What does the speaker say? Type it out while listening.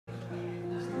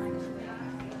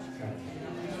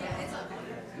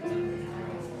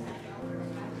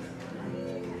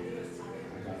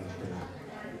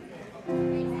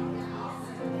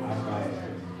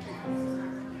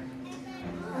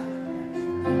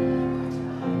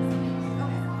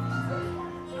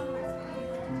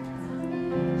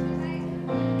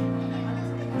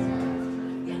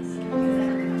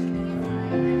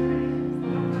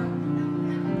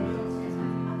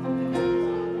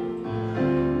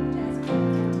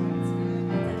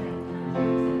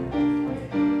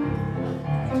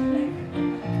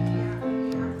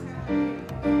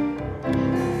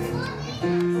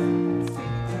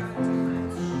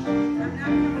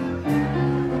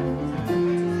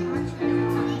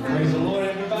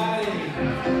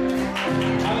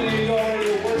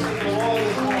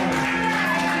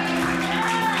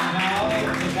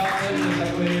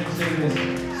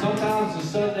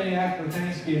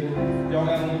y'all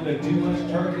got a little bit too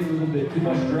much turkey, a little bit too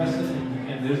much dressing,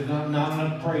 and there's not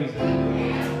enough praise.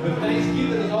 But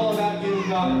Thanksgiving is all about giving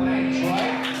God thanks,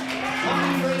 right? How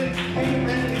many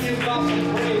ready to give God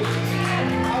some praise?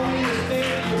 I want you to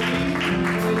stand on your feet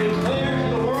and declare to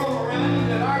the world around you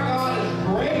that our God is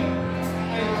great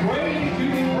and greatly to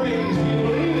be praised. Do you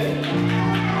believe it?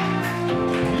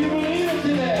 Do you believe it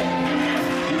today?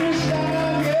 Give me a shout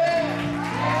out, yeah!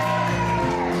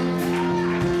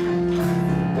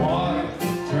 Water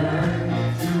turned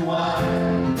into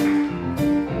wine.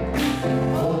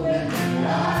 Open the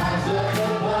eyes of the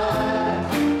blind.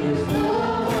 There's no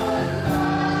one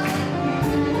like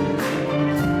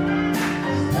you.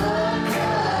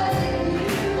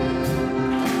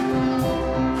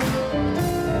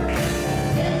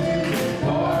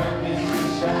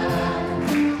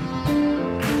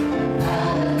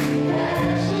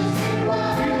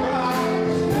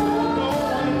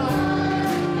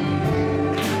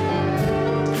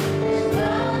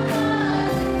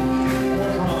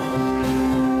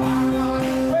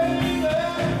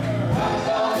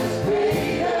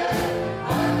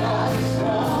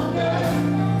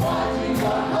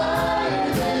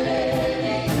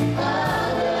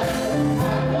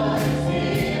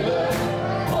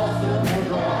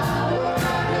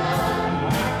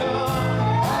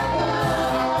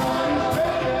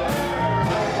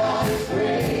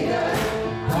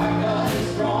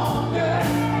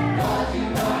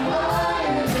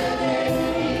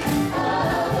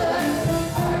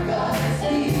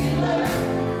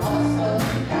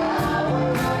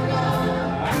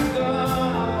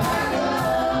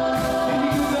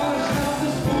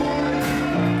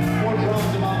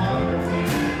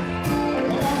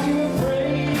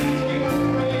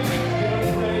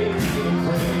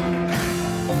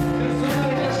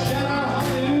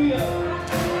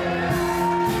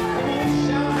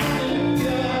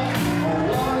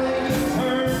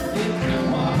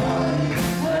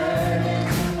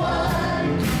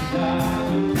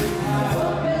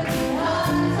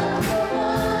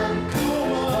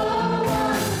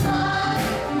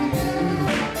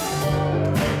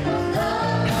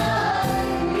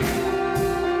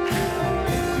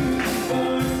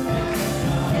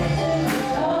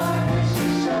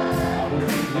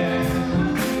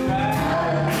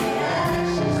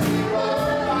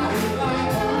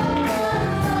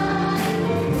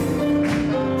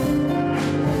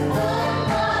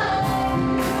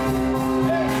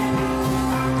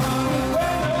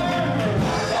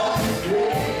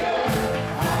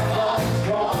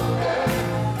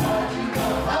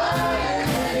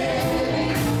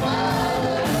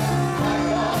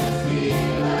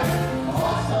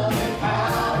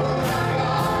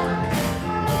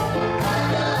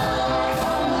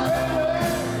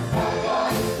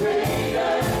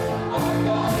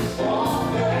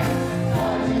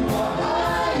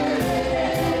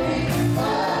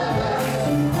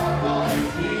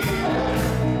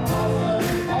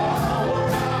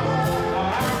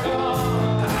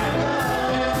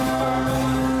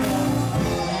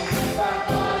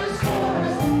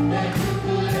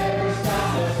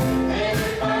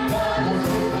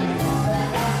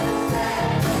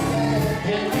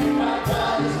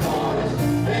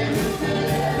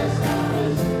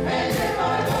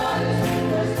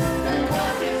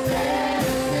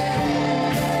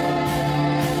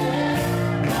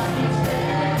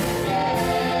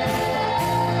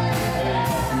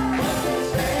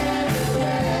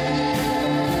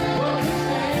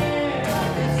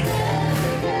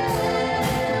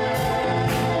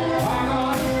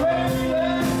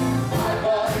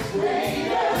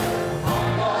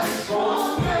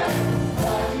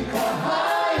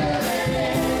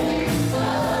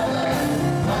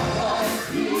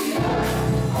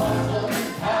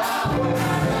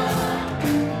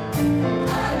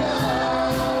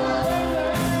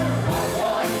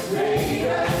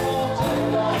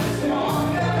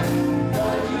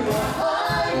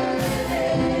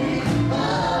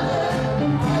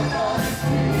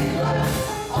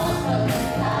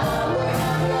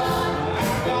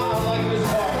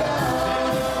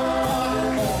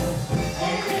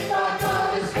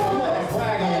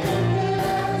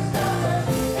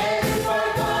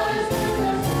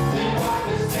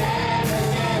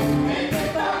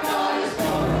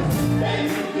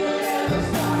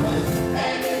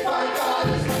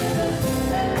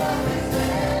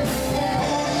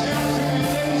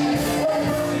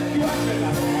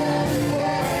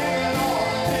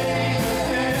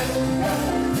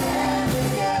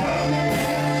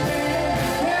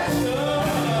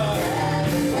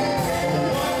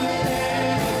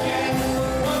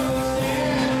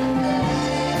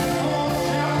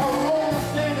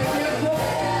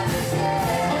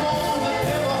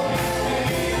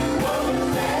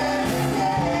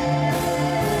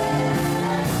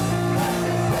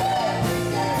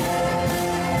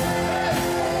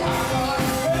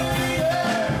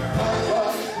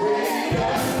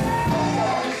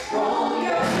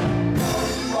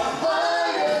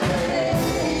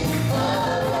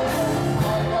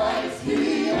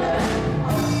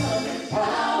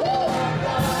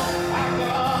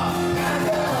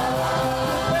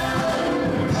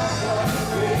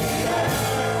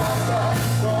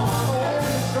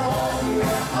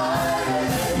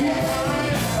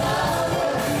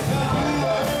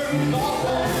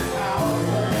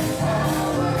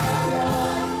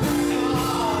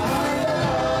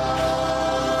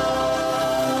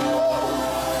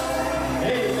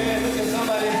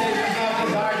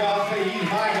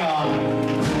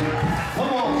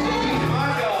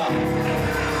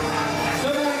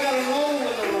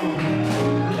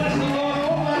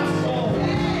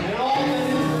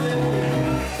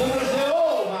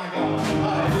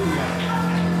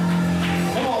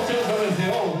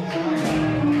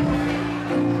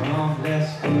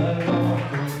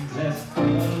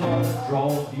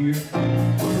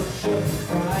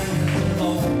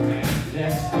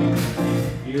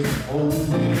 His holy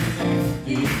name,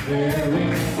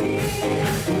 declaring He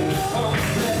is good. Come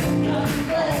bless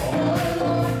the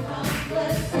Lord, come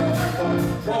bless the Lord.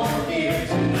 Draw near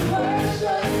to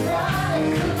worship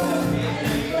Christ the Lord,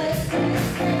 and bless His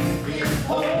name, His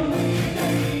holy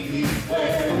name,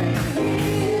 declaring He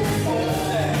is good.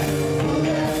 Oh,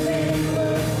 that name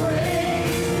will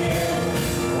praise Him.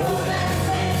 Oh, that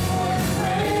name will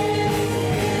praise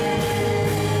Him.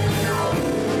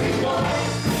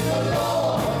 Rejoice in the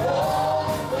Lord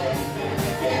always, and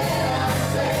again I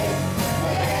say,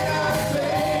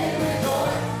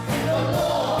 rejoice in the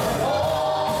Lord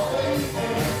always,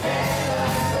 and again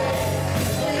I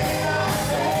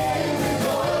say,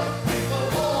 rejoice in the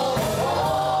Lord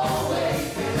always,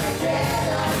 and again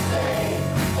I say,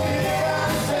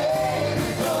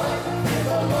 rejoice in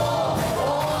the Lord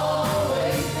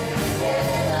always, and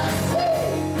again I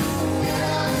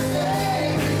say,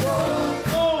 rejoice.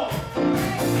 Oh,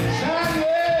 shout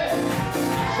yeah,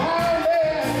 shout yeah.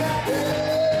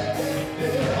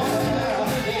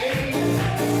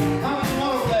 How many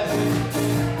want a blessing?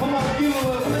 Come on, give him a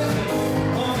blessing.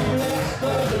 Come bless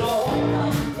the Lord.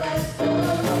 Come bless the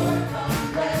Lord. Come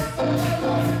bless the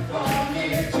Lord. Draw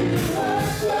near to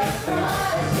worship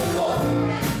Christ the Lord,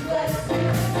 and bless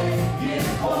His name, His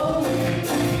holy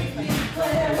name,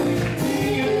 declaring He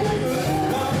is good.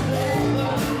 Come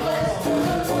bless the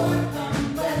Lord. Come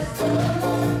bless the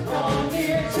Lord. Draw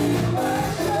near to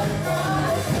worship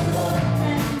Christ the Lord,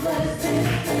 and bless His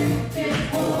name, His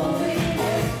holy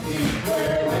name,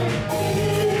 declaring He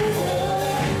is good.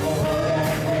 Oh,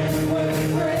 that name will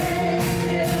praise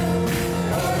Him.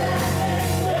 Oh, that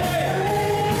name will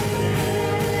praise Him.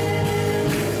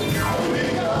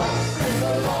 Rejoice in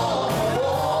the Lord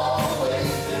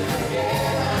always, and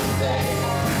again I say,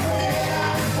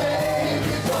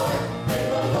 rejoice in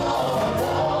the Lord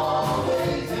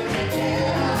always, and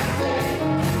again I say,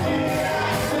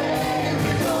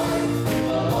 rejoice in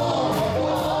the Lord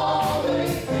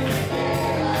always, and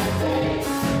again I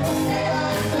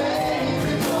say,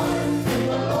 rejoice in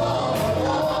the Lord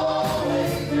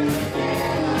always, and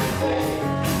again I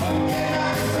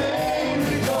say,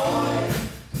 rejoice.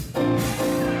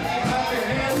 Clap your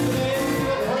hands today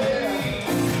for praise.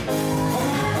 Come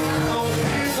on, those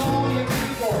hands on your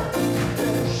keyboard.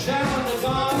 Shout to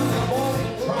God with a voice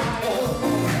of triumph.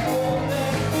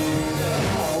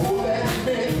 Oh, that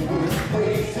name will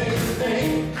praise His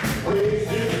name. Praise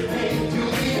His name to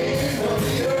the end of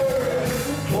the earth.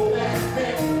 Oh, that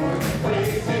name will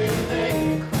praise His name.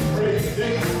 Praise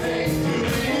His name to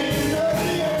the end of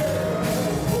the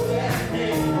earth. Oh, that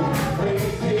name will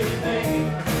praise His name.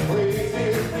 Praise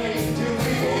His name to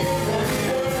the end of the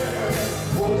earth.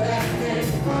 Oh, that name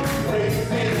will praise His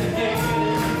name.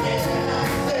 Again I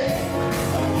say,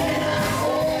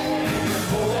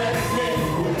 oh, that name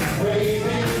will praise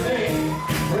His name.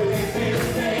 Praise His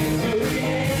name to the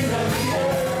end of the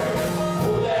earth.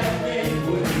 Oh, that name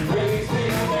will praise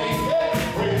His name.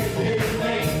 Praise His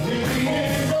name to the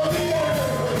end of the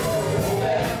earth. Oh,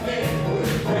 that name will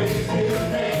praise His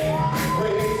name.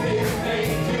 Praise His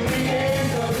name to the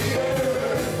end of the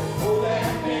earth. Oh, that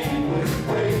name will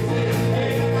praise His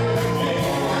name.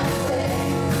 Again I say,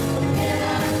 again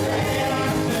I say,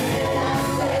 again I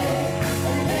say,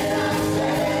 again I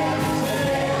say,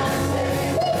 again I say,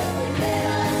 again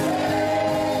I say,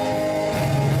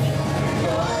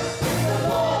 rejoice in the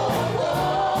Lord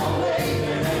always,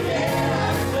 and again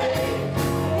I say,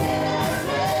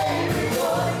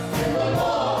 rejoice in the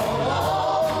Lord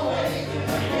always, and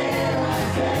again I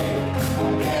say,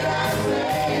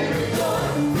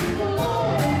 rejoice in the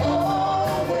Lord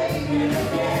always, and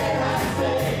again I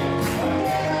say,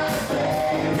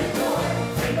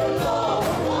 rejoice in the Lord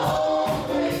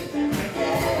always, and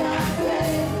again I say,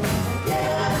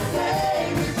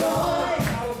 rejoice. I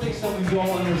don't think some of you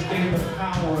all understand the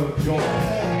power of joy.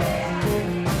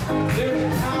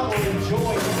 There's power in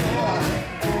joy in that.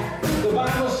 The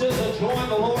Bible says the joy of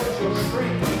the Lord is your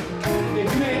strength. If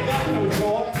you ain't got no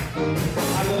joy,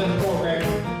 I know that program.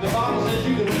 The Bible says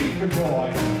you can leap for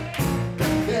joy.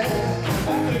 That's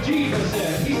what Jesus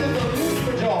said. He said to leap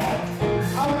for joy.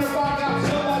 I wonder if I got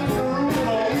somebody in the room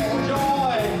that'll leap for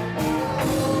joy.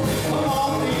 Come on,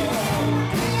 people.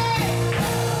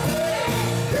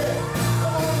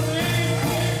 Come on,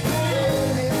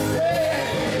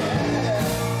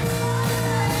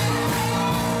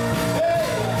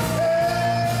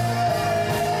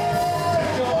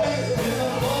 rejoice in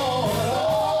the Lord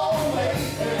always.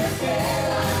 And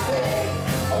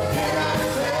again I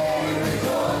say,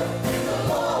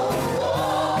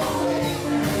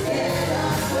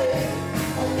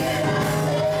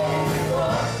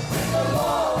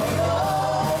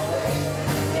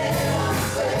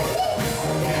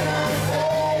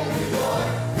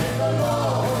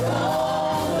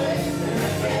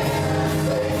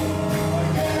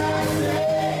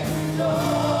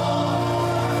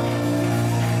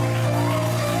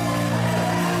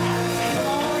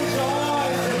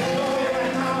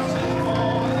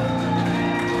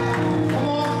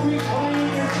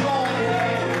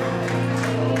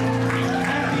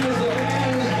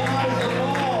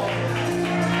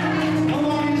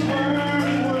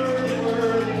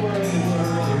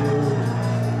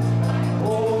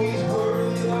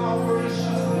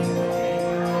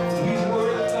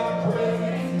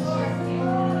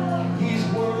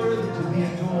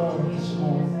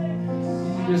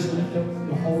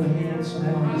 hearts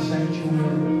now in the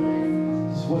sanctuary.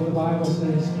 This is what the Bible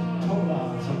says.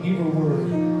 Tolah, it's a Hebrew word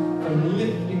for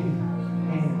lifting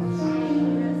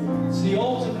hands. It's the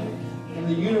ultimate and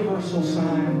the universal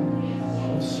sign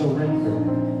of surrender.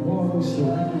 Lord, we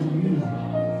surrender to you.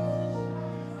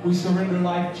 We surrender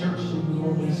Life Church to you,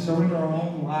 Lord. We surrender our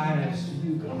own lives to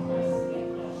you,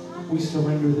 God. We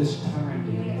surrender this time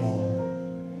to you,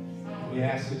 Lord. We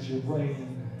ask that you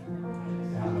reign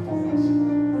down upon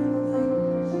us.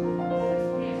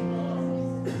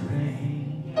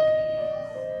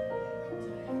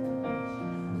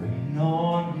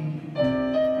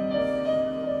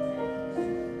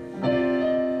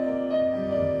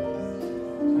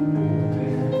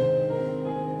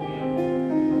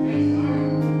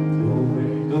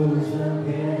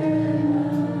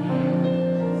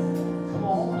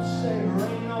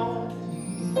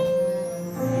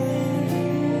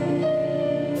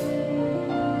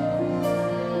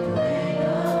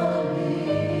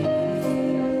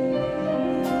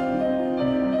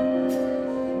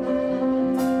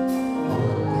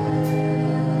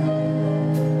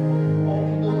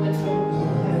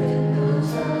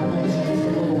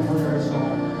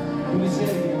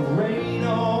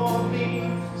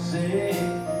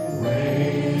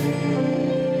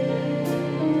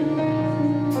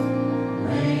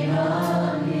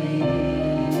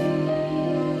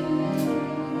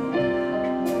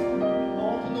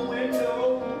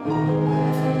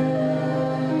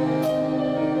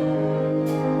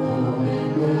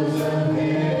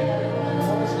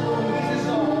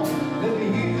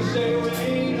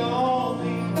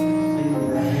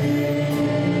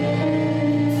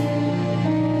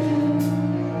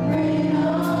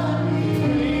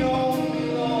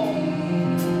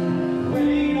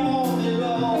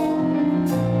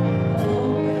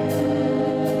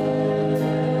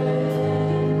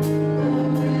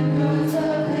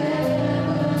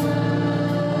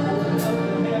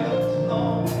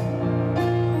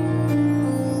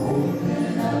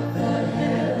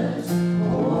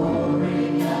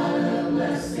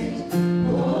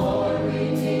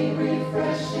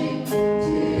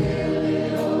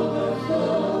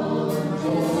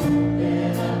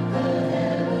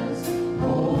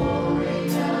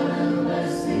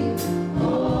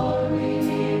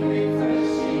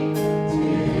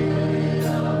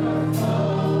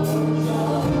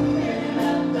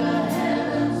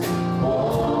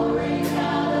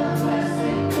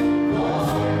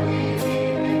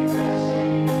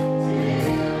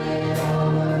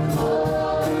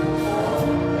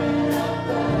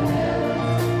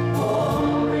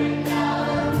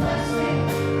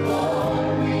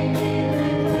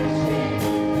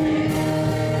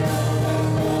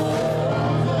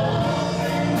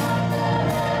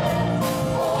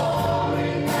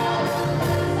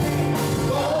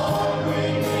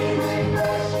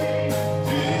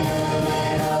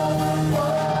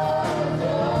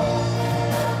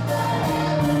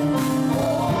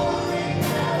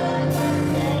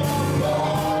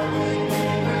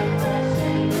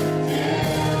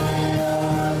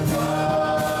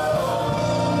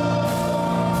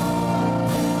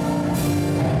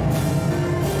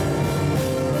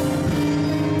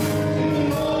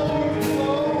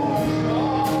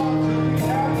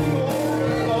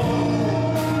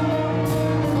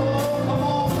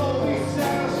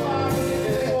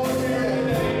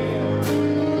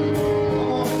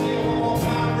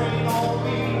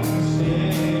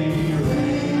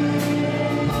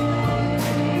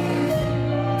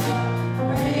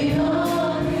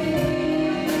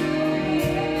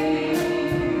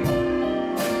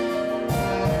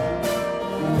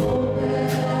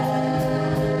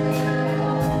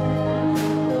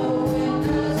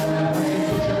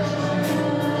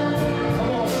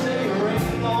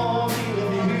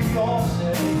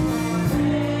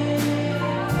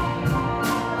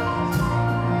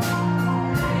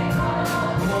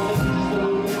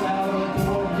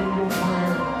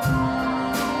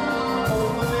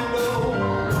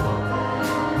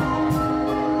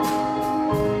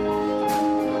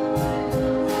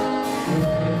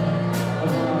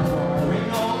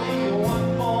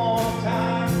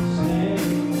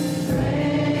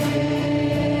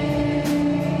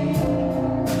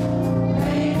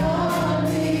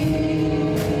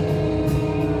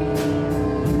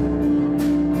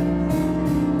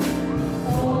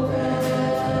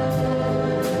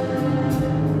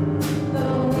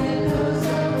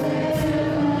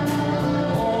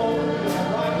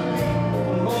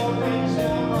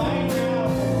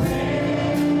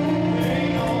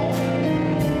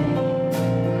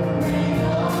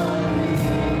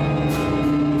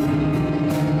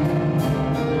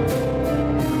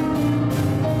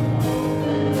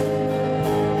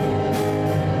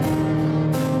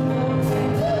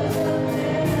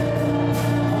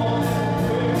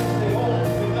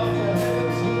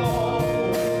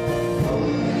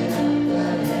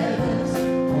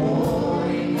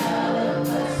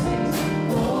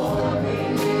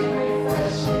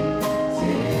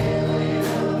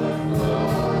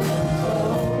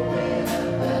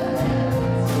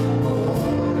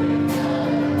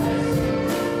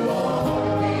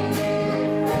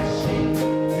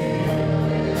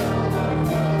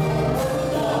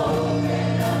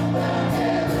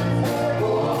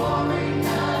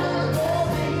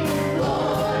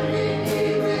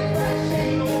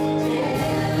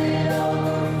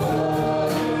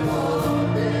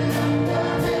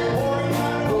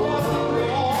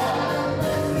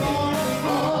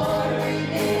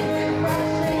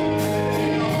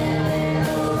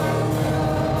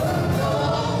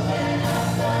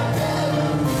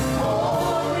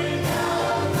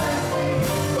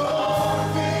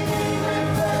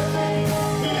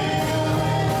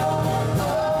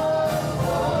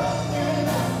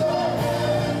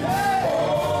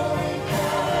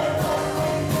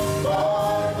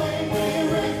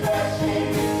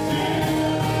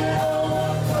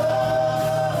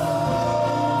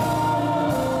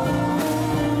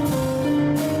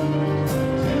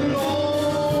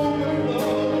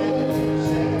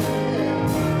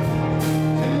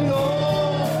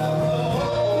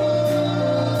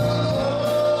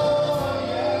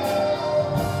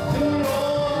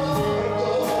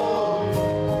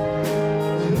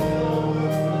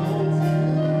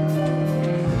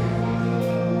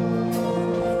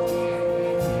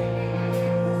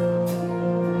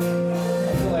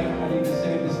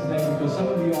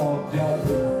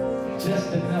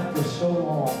 so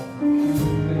long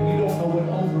that you don't know what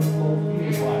overflow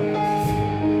feels like.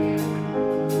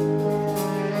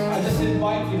 I just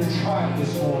invite you to try it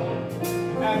this morning.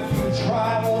 After you try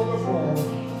overflow,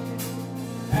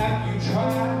 after you try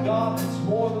God, it's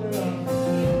more than enough.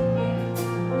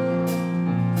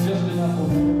 Just enough will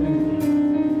never do.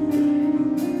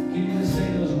 Can you just say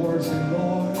those words and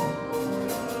Lord,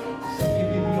 give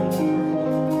me the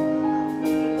overflow.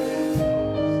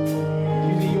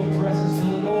 Give me your presence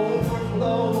till it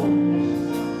overflows.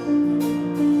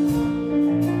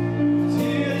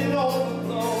 Till it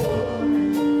overflows.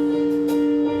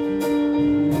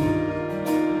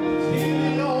 Till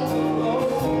it overflows.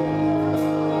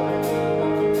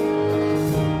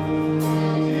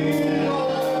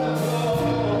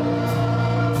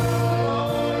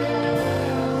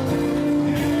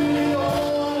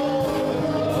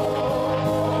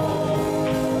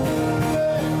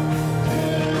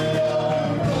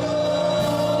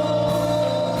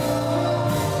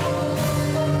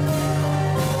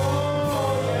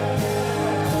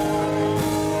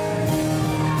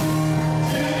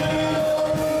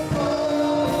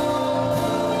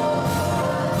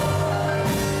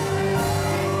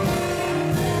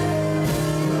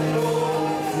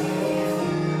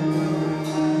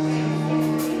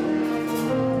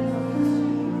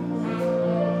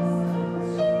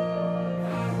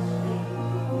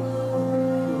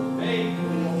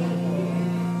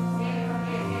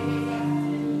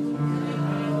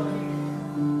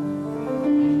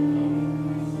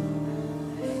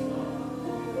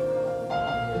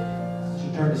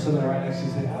 Turn to someone right next to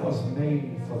you and say, I was made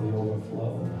for the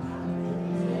overflow.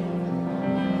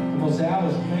 Come on, say, I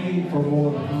was made for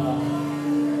more than enough.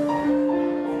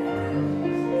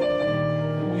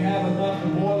 We have enough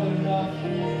and more than enough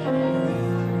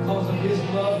because of His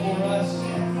love for us.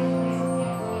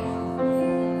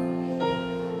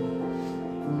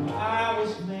 I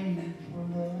was made for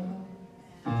love.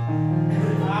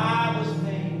 I was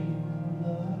made for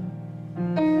love.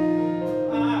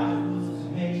 I was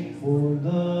made for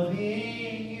loving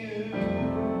you.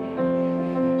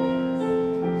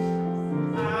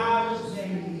 I was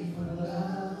made for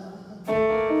love.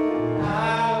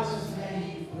 I was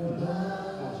made for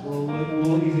love. That's a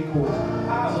little easy chord. I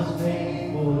was made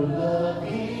for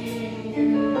loving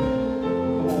you.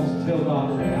 Come on, tell God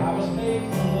today. I was made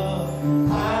for love.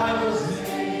 I was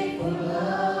made for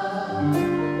love.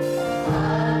 I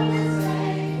was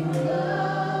made for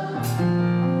love.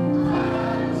 I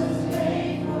was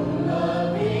made for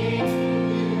loving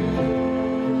you.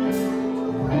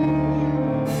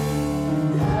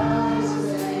 I was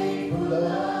made for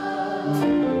love.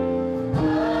 I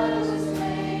was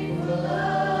made for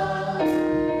love.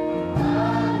 I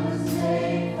was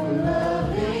made for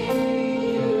loving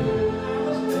you. I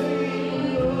was made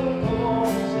for love.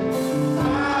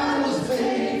 I was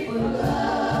made for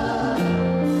love.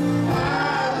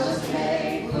 I was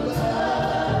made for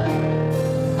love.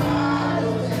 I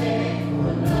was made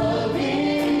for loving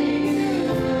you.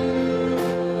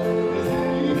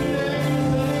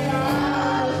 I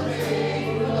was made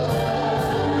for love.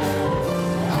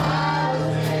 I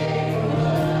was made for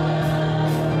love.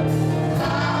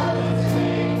 I was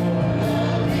made for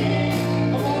loving.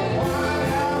 Come on, cry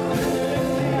out and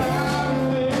say, I was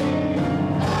made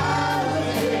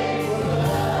for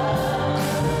love.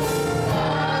 I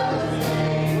was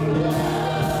made for love.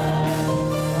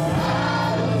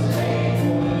 I was made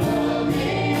for loving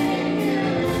you.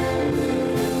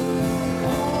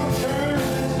 Come on, church,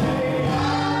 and say, I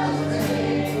was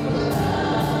made for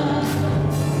love.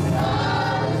 I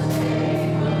was made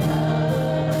for love.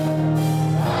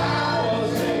 I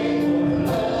was made for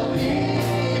loving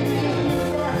you.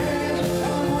 Lift our hands and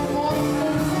tell them one more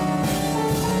time.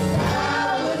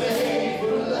 I was made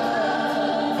for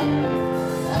love.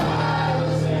 I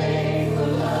was made for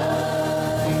love.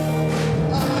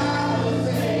 I was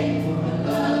made for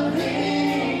loving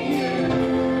you.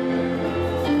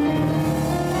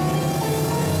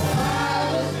 I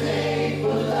was made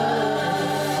for love.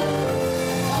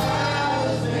 I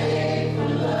was made for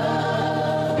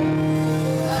love.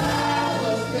 I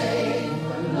was made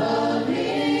for loving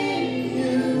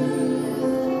you.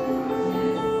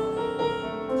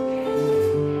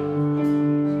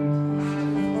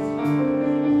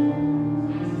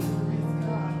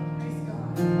 Praise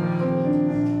God.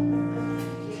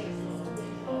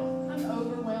 I'm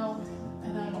overwhelmed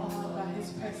and I'm awed by His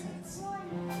presence.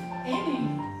 Andy,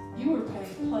 you were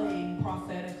playing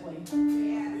prophetically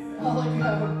a while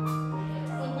ago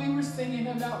when we were singing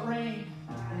about rain,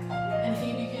 and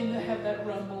He began to have that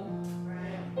rumble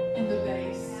in the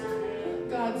bass.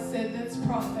 God said that's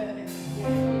prophetic.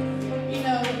 You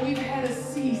know, we've had a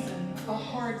season a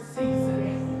hard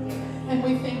season. And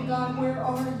we think, God, where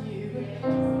are you?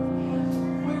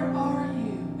 Where are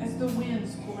you as the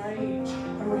winds rage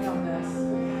around us?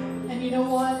 And you know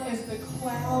what? As the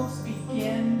clouds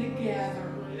begin to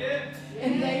gather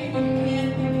and they begin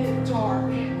to get dark,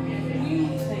 we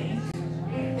think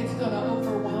it's going to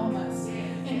overwhelm us.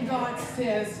 And God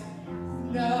says,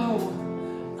 no,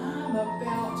 I'm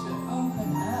about to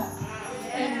open up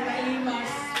and rain my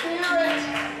spirit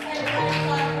and rain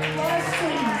my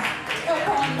blessings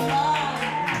upon my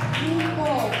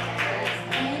people.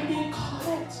 And he caught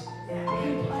it. He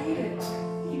played it.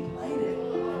 He played it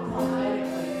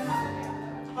prophetically.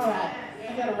 All right,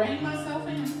 I got to rein myself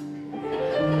in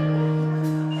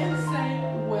and say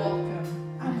welcome.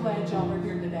 I'm glad y'all are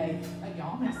here today.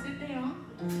 Y'all may sit down.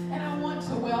 And I want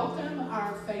to welcome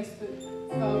our Facebook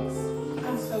folks.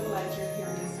 I'm so glad you're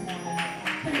here this morning.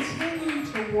 Continue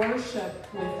to worship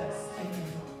with us.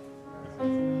 Amen.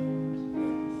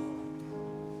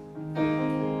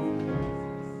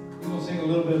 We're going to sing a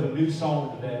little bit of a new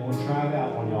song today. We'll try it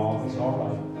out on y'all. It's all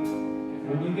right.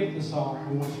 When you get the song,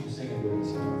 we want you to sing it with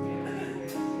us.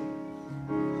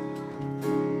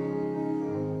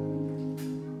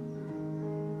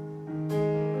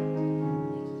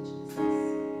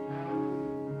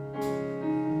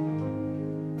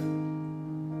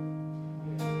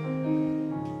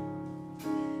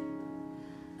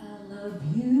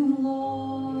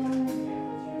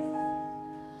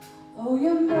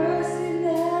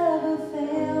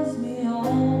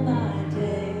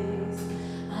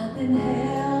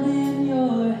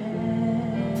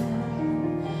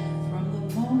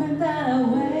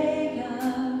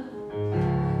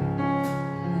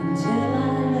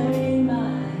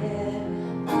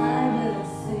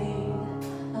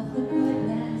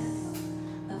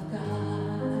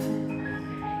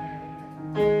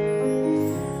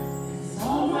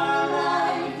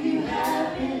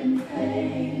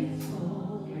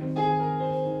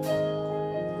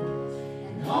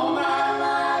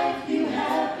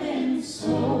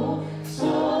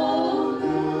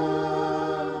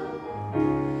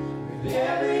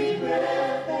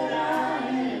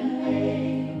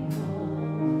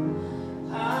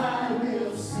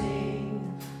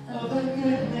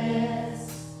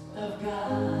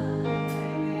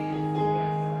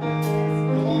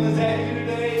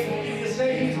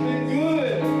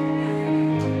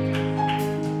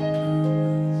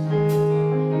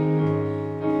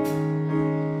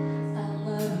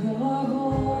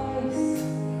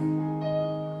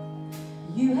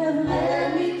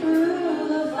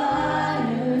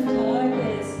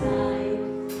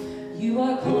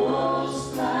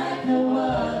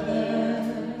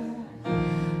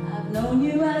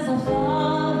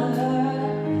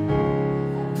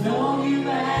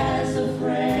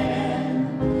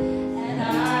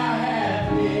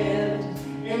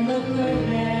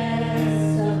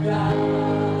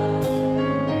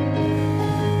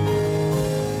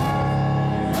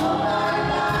 All my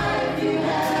life you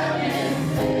have been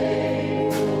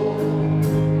faithful.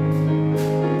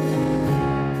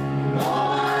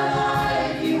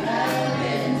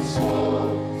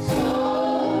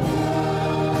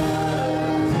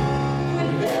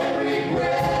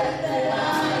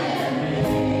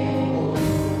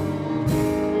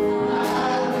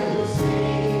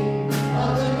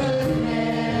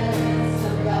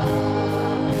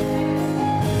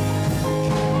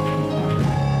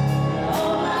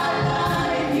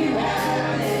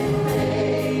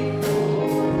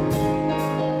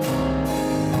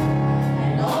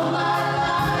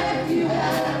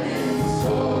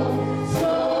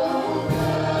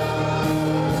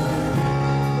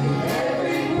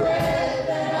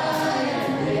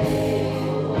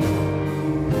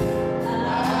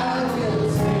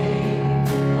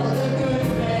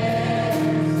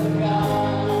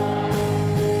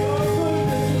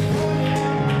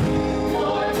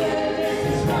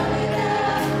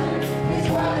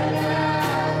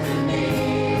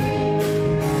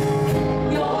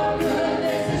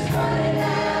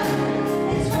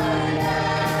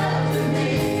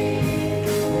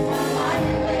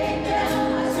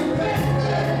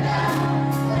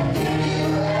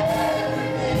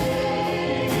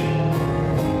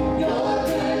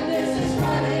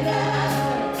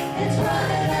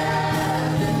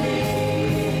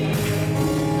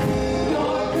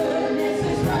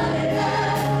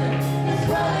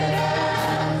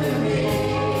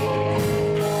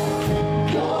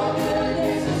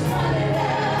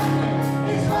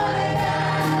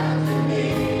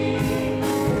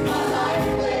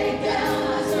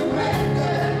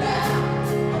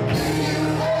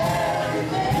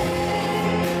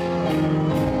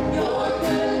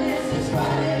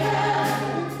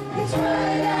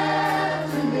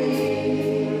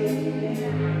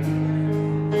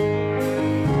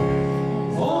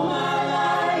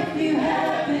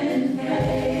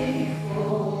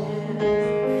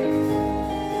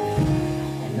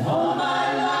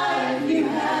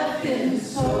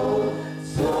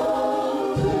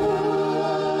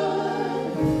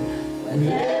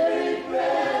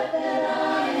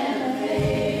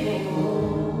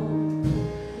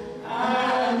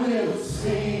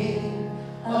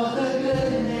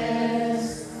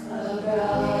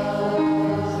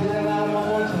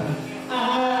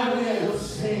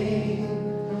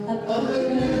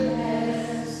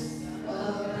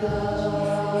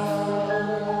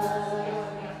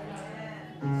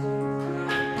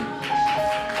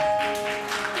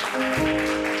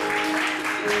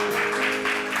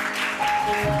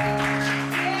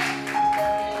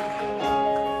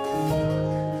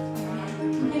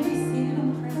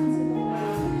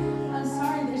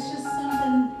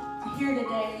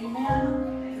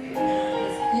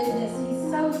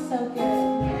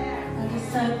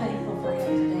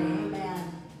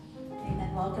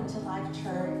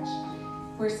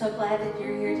 We're so glad that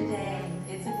you're here today.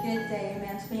 It's a good day,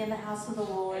 amen, to be in the house of the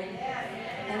Lord.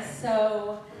 And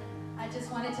so I just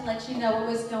wanted to let you know what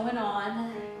was going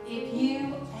on. If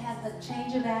you have a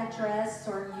change of address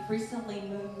or you've recently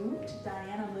moved,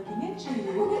 Diane, I'm looking at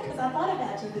you because I thought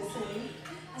about you this week.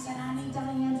 I said, I need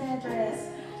Diane's address.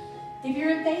 If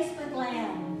you're in Facebook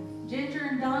land, Ginger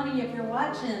and Donnie, if you're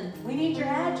watching, we need your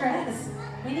address.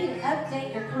 We need to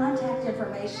update your contact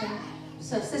information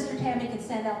so Sister Tammy can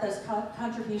send out those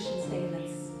contribution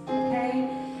statements, okay?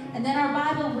 And then our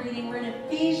Bible reading, we're in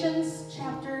Ephesians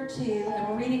chapter 2, and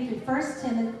we're reading through 1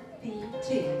 Timothy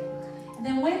 2. And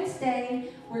then Wednesday,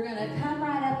 we're going to come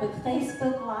right up with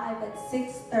Facebook Live at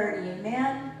 6:30,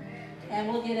 amen? And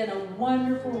we'll get in a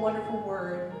wonderful, wonderful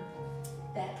word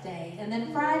that day. And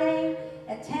then Friday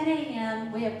at 10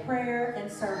 a.m., we have prayer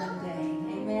and sermon day,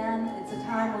 amen? It's a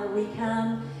time where we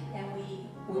come and we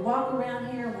walk around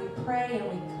here and we pray and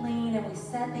we clean and we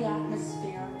set the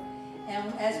atmosphere.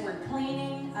 And as we're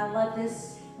cleaning, I love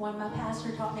this, when my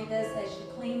pastor taught me this, as you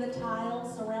clean the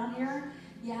tiles around here,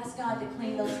 you ask God to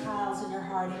clean those tiles in your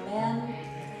heart, amen?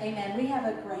 Amen. We have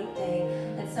a great day.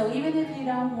 And so even if you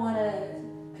don't want to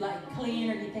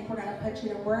clean or you think we're going to put you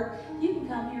to work, you can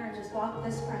come here and just walk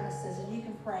this premises and you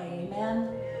can pray, amen?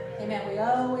 Amen. We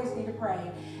always need to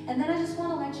pray. And then I just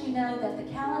want to let you know that the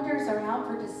calendars are out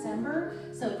for December.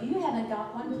 So if you haven't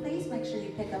got one, please make sure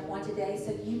you pick up one today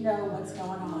so you know what's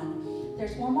going on.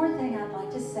 There's one more thing I'd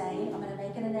like to say. I'm going to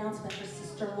make an announcement for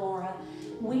Sister Laura.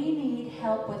 We need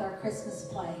help with our Christmas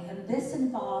play, and this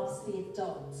involves the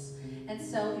adults. And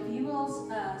so if you will,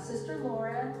 Sister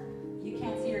Laura, you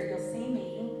can't see her, you'll see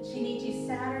me. She needs you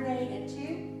Saturday at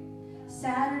 2.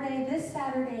 This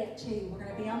Saturday at 2, we're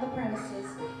going to be on the premises,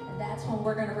 and that's when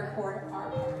we're going to record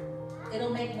our part. It'll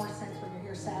make more sense when you're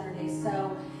here Saturday.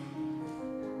 So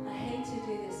I hate to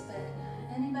do this, but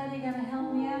anybody going to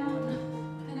help me out?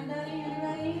 Anybody?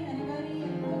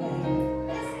 Okay.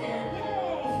 Yes, yay,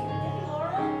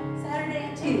 Laura. Saturday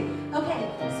at 2. Okay,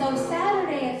 so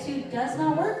Saturday at 2 does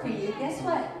not work for you. Guess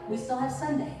what? We still have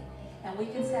Sunday, and we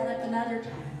can set up another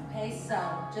time. Okay, so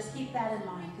just keep that in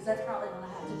mind, because that's probably when I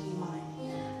have to do mine.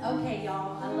 Okay,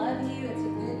 y'all, I love you. It's a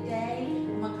good day.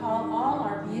 I'm going to call all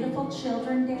our beautiful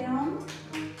children down.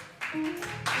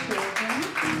 Children.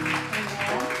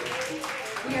 Amen.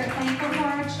 We are thankful for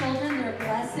our children. They're a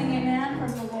blessing, amen,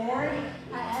 from the Lord.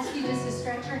 I ask you just to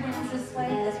stretch your hands this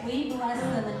way as we bless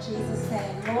them in Jesus'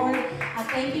 name. Lord, I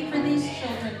thank you for these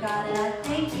children, God, and I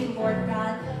thank you, Lord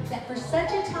God, that for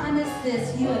such a time as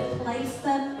this, you have placed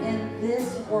them in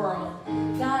this world.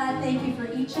 God, I thank you for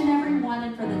each and every one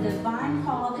and for the divine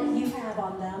call that you have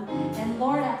on them. And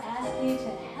Lord, I ask you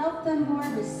to help them,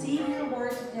 Lord, receive your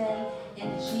word today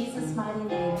in Jesus' mighty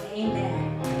name.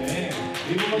 Amen. Amen.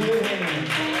 Give them a good hand.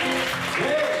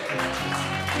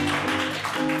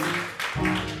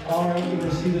 All right, we're going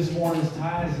to see this morning's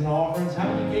tithes and offerings. How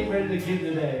many get ready to give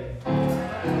today? How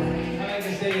many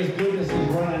can say His goodness is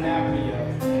running after you?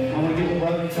 I'm going to get the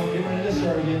brother to come get ready to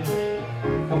serve you.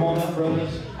 Come on up,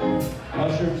 brothers.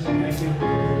 Ushers, thank you.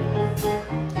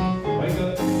 Wake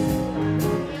up.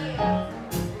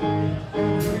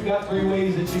 We've got 3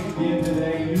 ways that you can give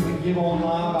today. You can give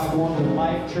online by going to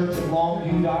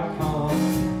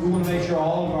lifechurch@longview.com. We want to make sure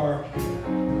all of our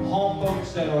home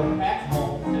folks that are at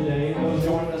home today, those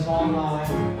joining us online,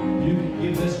 you can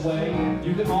give this way.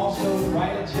 You can also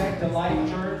write a check to Life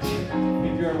Church.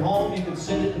 If you're at home, you can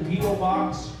send it to P.O.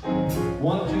 Box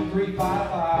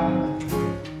 12355,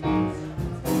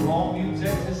 Longview,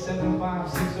 Texas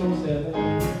 75607.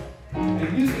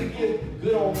 And you can give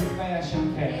good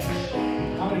old-fashioned cash.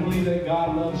 How many believe that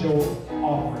God loves your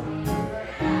offering?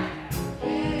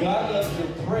 God loves your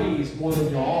praise more than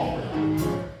your offering.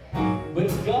 But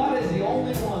God is the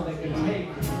only one that can take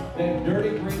that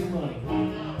dirty green money,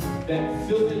 that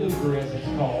filthy lucre as it's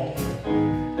called,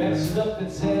 that stuff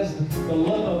that says the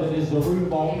love of it is the root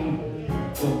of all evil.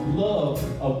 The love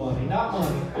of money, not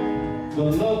money. The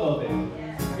love of it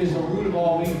is the root of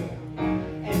all evil.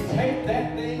 And take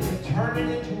that thing and turn it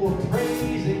into a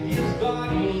praise that gives God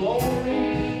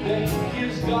glory, that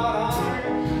gives God honor,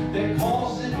 that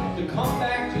causes it to come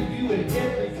back to you in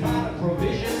every kind of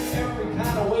provision, every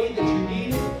kind of way that you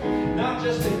need it. Not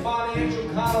not just in financial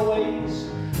kind of ways,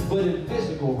 but in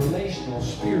physical, relational,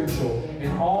 spiritual,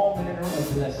 and all manner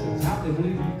of blessings. How many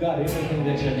believe you've got everything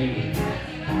that you need?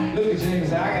 Look at you and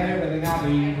say, I got everything I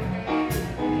need.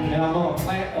 And I'm going to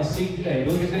plant a seed today.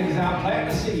 Look at you and say, I'm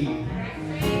planting a seed.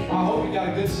 I hope you got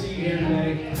a good seed here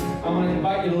today. I'm going to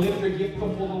invite you to lift your gift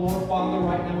before the Lord. Father,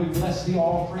 right now we bless the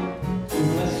offering. We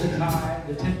bless the tithe,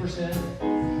 the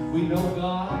 10%. We know,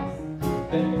 God,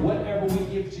 that whatever we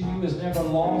give to you is never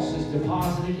lost, is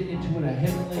deposited into a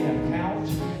heavenly account,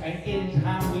 and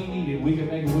anytime we need it, we can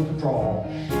make a withdrawal.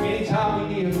 Anytime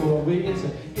we need it, Lord, it's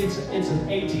an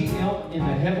ATM in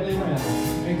the heavenly realm.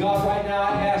 And God, right now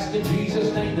I ask in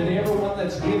Jesus' name that everyone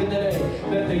that's given today,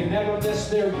 that they never miss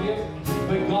their gift,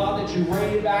 but God, that you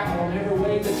bring it back on every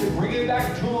way, that you bring it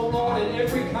back to them, Lord, in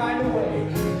every kind of way.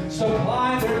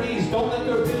 Supply their needs. Don't let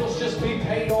their bills just be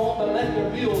paid on, but let their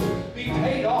bills be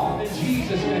paid off in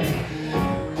Jesus' name.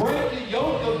 Break the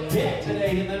yoke of debt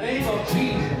today in the name of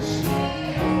Jesus.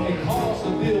 And cause the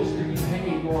bills to be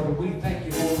paid, Lord. And we thank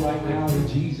you for it right now in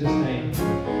Jesus' name.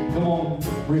 Come on,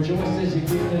 rejoice as you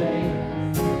give today.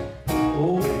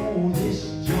 Oh, this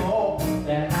joy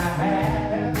that I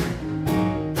have,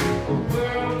 the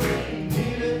world can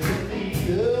give it to me.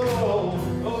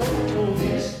 Oh,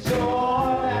 this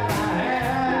joy that I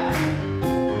have,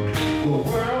 the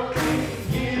world can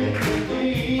give it to me.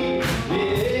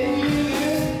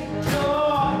 Yeah,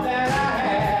 joy that I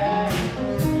have,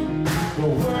 the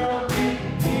world can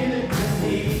give it to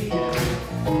me.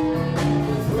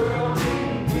 The world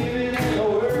can give it and the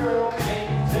world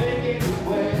can't take it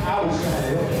away. I was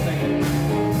sorry, I was thinking,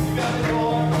 you got the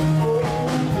joy, oh,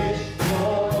 this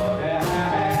joy that I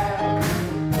have,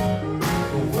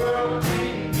 the world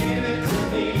can't give it to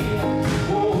me.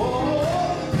 Oh,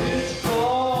 this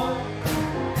joy,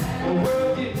 the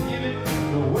world can give it,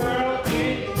 the world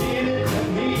can't give it to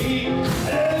me.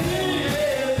 Yeah,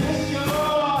 this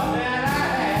joy that I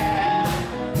have,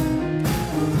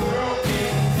 the world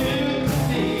can't give it to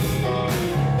me. The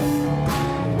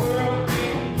world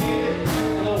can't give it,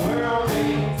 and the world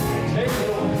can't take it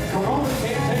away. Corona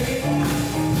can't take it.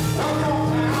 One more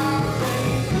time, say,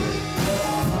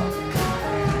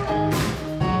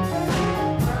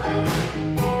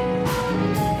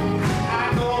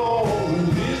 I know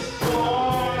this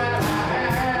joy that I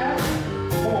have.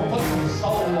 Come on, put some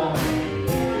soul on it.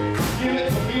 Give it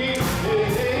to me.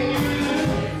 Yeah,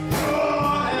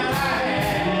 joy that I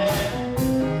have.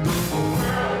 The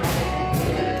world can't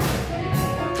give it.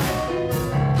 The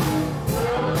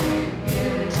world can't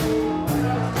give it.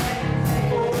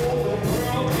 Oh, the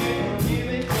world can't give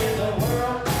it in the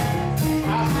world.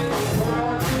 I said the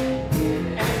world can't give it,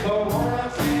 and Corona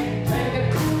can't take it.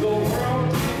 The world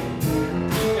can't,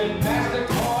 even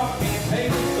MasterCard can't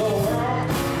take it. The world,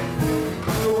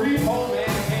 the repo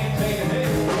man can't take it. Hey,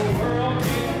 the world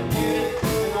can't get it,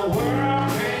 and the world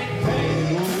can't take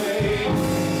it away.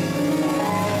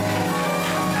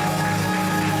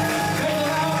 Take it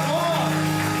out, Lord.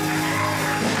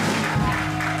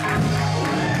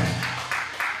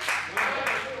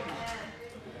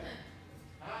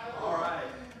 All right.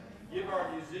 Give our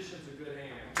musicians a good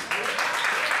hand.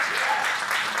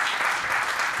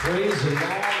 Praise the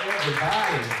Lord,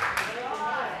 everybody.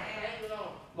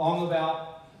 Long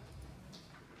about,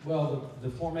 well, the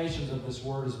formations of this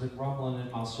word has been rumbling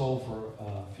in my soul for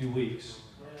a few weeks.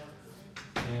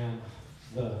 And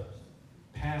the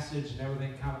passage and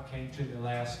everything kind of came to me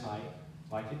last night,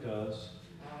 like it does.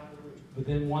 But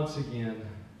then once again,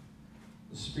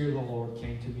 the Spirit of the Lord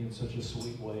came to me in such a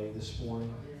sweet way this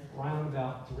morning, around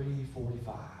about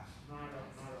 3:45.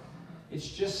 It's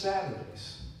just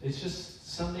Saturdays. It's just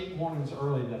Sunday mornings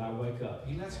early that I wake up.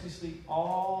 He lets me sleep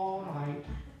all night,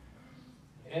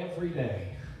 every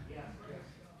day,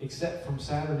 except from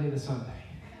Saturday to Sunday.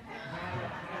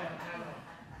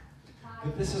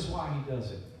 But this is why he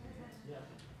does it.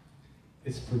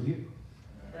 It's for you.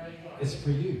 It's for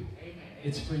you.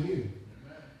 It's for you.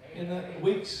 In the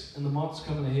weeks and the months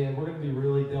coming ahead, we're going to be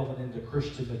really delving into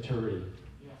Christian maturity.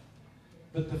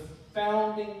 But the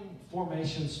founding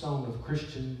formation stone of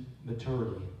Christian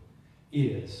maturity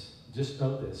is, just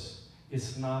know this,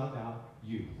 it's not about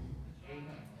you.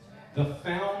 The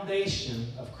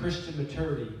foundation of Christian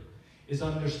maturity is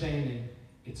understanding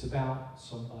it's about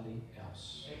somebody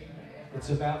else. It's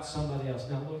about somebody else.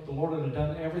 Now look, the Lord would have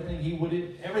done everything he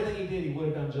did, he would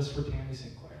have done just for Tammy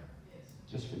Sinclair.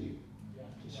 Just for you.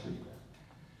 Just for you.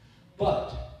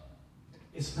 But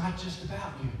it's not just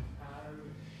about you.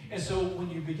 And so when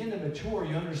you begin to mature,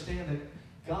 you understand that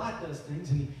God does things,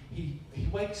 and he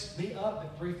wakes me up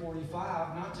at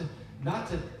 3:45, not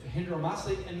to hinder my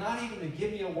sleep, and not even to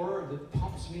give me a word that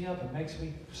pumps me up and makes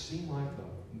me seem like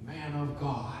man of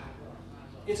God.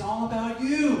 It's all about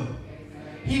you.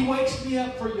 He wakes me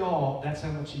up for y'all. That's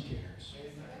how much he cares.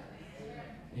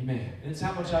 Amen. And it's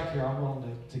how much I care. I'm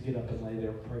willing to get up and lay there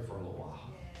and pray for a little while.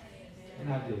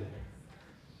 And I did.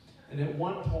 And at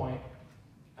one point,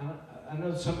 I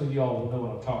know some of y'all will know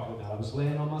what I'm talking about. I was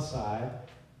laying on my side,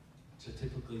 which I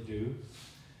typically do.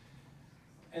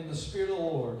 And the Spirit of the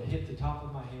Lord hit the top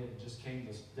of my head and just came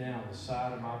down the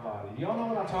side of my body. Y'all know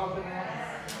what I'm talking about?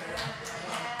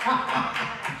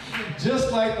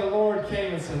 Just like the Lord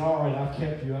came and said, all right, I've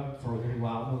kept you up for a little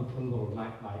while. I'm going to put a little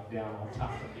night down on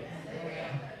top of you.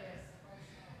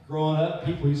 Growing up,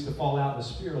 people used to fall out in the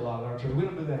Spirit a lot in our church. We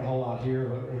don't do that a whole lot here.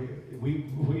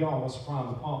 We almost prime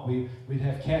the pump. We'd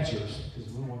have catchers because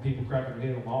we don't want people cracking their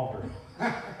head on the altar.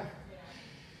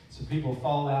 So people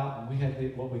fall out, and we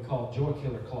had what we call joy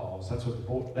killer claws. That's what the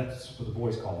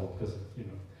boys call them because,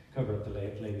 cover up the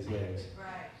ladies' legs.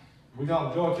 Right. We call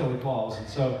them joy killer claws. And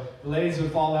so the ladies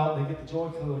would fall out, and they get the joy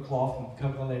killer cloth and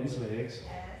cover the ladies' legs.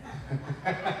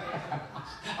 I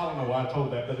don't know why I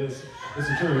told that, but it's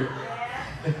the truth.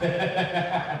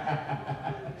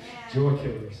 Joy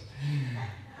killers.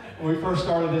 When we first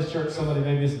started this church, somebody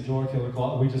made me some joy killer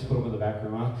cloth. We just put them in the back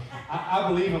room. I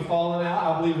believe in falling out.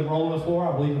 I believe in rolling the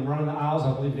floor. I believe in running the aisles.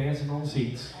 I believe dancing on the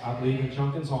seats. I believe in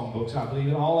chunking songbooks. I believe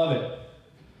in all of it.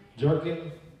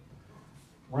 Jerking,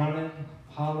 running,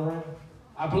 hollering.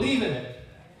 I believe in it.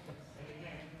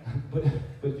 But if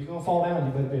you're going to fall down,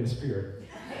 you better be in the Spirit.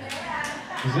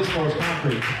 Because this floor is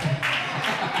concrete.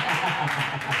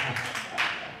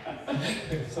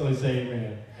 So they say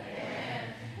amen.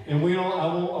 And I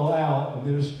won't allow a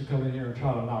minister to come in here and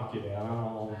try to knock you down. I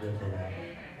don't want to do for that.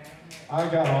 I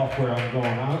got off where I'm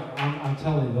going. I'm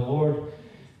telling you, the Lord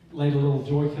laid a little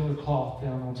joy killer cloth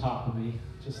down on top of me,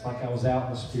 just like I was out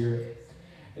in the Spirit.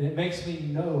 And it makes me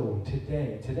know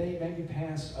today, maybe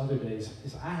past other days,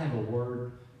 is I have a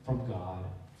word from God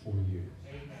for you.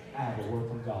 I have a word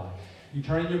from God. You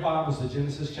turn in your Bibles to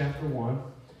Genesis chapter 1.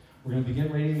 We're going to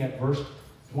begin reading at verse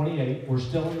 28. We're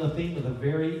still in the theme of the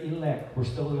very elect. We're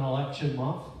still in election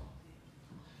month.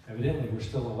 Evidently, we're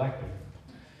still electing.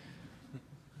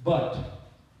 But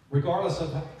regardless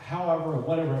of however or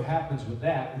whatever happens with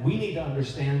that, we need to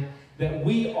understand that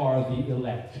we are the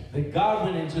elect. That God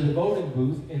went into the voting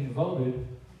booth and voted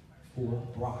for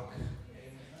Brock.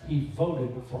 He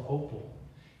voted for Opal.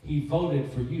 He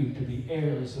voted for you to be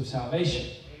heirs of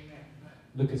salvation.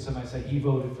 Look at somebody and say, he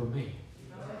voted for me.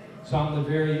 So I'm the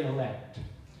very elect.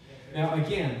 Now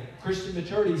again, Christian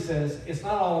maturity says it's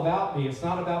not all about me. It's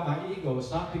not about my ego.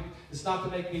 It's not to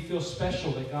make me feel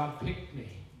special that God picked me.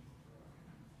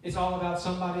 It's all about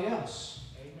somebody else.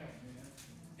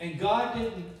 And God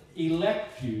didn't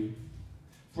elect you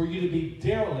for you to be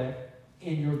derelict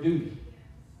in your duty.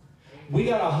 We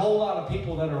got a whole lot of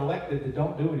people that are elected that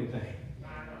don't do anything.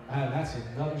 That's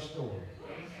another story.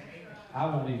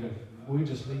 We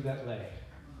just leave that lay.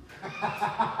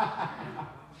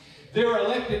 They're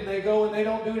elected and they go and they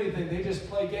don't do anything. They just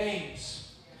play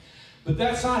games. But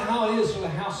that's not how it is for the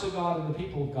house of God and the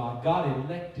people of God. God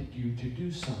elected you to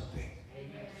do something.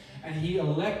 And he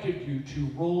elected you to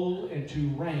rule and to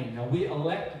reign. Now we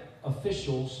elect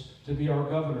officials to be our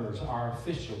governors, our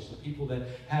officials, the people that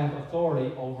have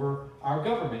authority over our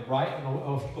government, right? And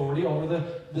authority over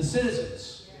the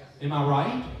citizens. Am I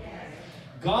right?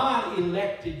 God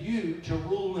elected you to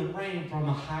rule and reign from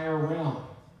a higher realm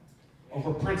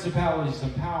over principalities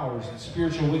and powers and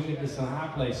spiritual wickedness in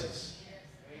high places.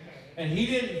 And he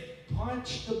didn't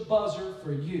punch the buzzer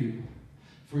for you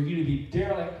to be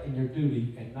derelict in your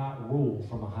duty and not rule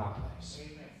from a high place.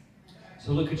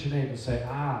 So look at your neighbor and say,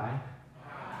 I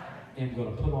am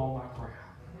going to put on my crown.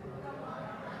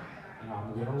 And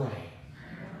I'm going to reign.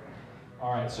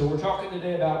 All right, so we're talking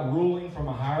today about ruling from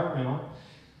a higher realm.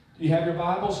 Do you have your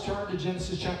Bibles? Turn to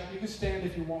Genesis chapter. You can stand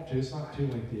if you want to. It's not too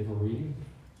lengthy of a reading.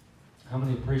 How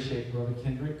many appreciate Brother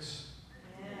Kendricks?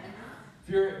 If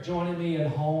you're joining me at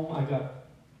home, I got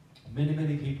many,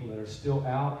 many people that are still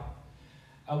out.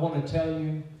 I want to tell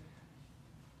you,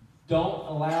 don't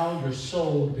allow your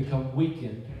soul to become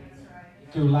weakened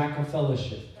through lack of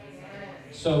fellowship.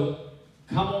 So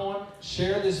come on,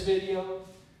 share this video,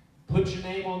 put your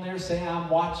name on there, say I'm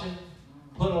watching,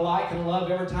 put a like and a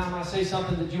love every time I say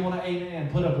something that you want to amen,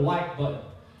 put a like button.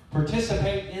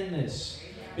 Participate in this.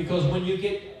 Because when you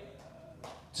get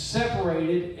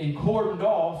separated and cordoned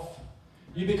off,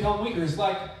 you become weaker. It's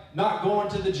like not going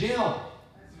to the gym.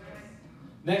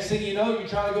 Next thing you know, you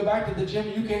try to go back to the gym,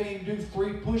 you can't even do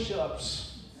 3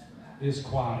 push-ups. It's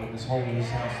quiet in this hole in this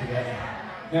house today.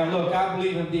 Now look, I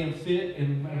believe in being fit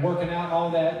and working out and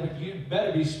all that, but you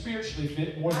better be spiritually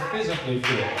fit more than physically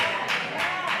fit.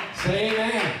 Say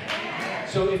amen.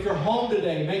 So if you're home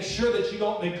today, make sure that you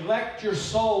don't neglect your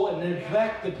soul and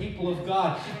neglect the people of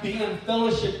God. Be in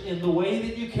fellowship in the way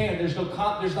that you can. There's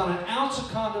not an ounce of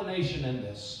condemnation in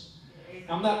this.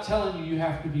 I'm not telling you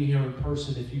have to be here in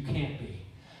person if you can't be.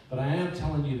 But I am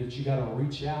telling you that you got to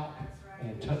reach out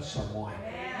and touch someone.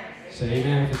 Say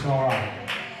amen if it's all right.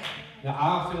 Now,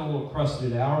 I feel a little crusty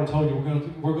today. I already told you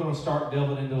we're going to start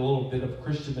delving into a little bit of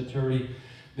Christian maturity,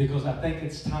 because I think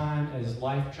it's time as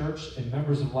Life Church and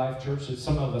members of Life Church that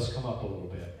some of us come up a little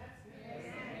bit.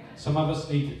 Some of us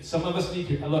need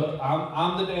to. Look,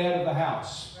 I'm the dad of the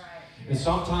house. And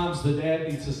sometimes the dad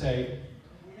needs to say,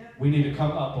 we need to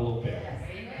come up a little bit.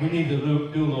 We need to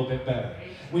do a little bit better.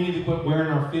 We need to quit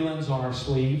wearing our feelings on our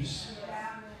sleeves.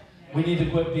 We need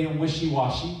to quit being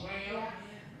wishy-washy.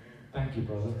 Thank you,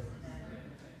 brother.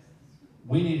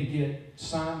 We need to get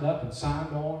signed up and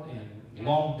signed on and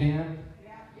logged in.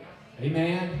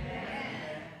 Amen.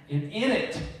 And in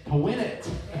it to win it.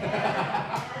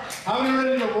 How are you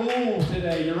ready to rule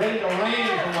today? You're ready to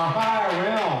reign from a higher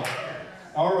realm.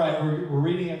 All right, we're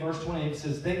reading at verse 28. It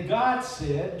says, Then God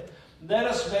said, Let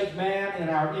us make man in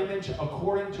our image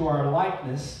according to our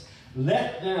likeness.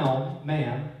 Let them,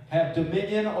 man, have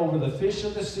dominion over the fish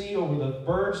of the sea, over the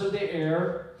birds of the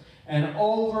air, and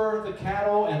over the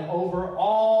cattle, and over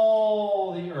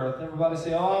all the earth. Everybody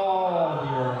say, all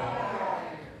the earth.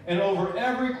 And over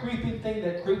every creeping thing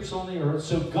that creeps on the earth.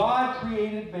 So God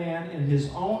created man in his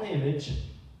own image.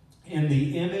 In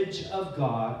the image of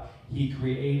God, he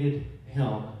created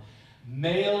him.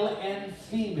 Male and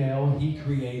female, he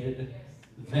created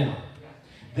them.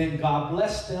 Then God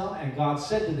blessed them, and God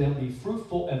said to them, Be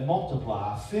fruitful and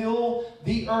multiply. Fill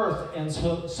the earth and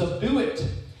subdue it.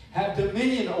 Have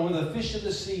dominion over the fish of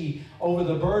the sea, over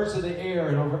the birds of the air,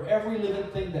 and over every living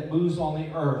thing that moves on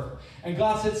the earth. And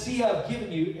God said, See, I have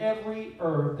given you every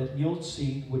herb that yields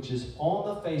seed, which is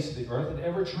on the face of the earth, and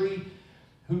every tree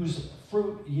whose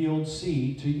fruit yields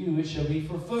seed, to you it shall be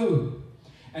for food.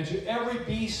 And to every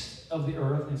beast of the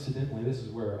earth, incidentally, this is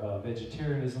where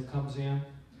vegetarianism comes in.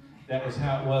 That was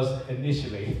how it was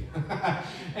initially.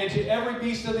 And to every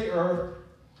beast of the earth,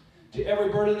 to every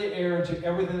bird of the air, and to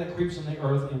everything that creeps on the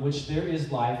earth in which there is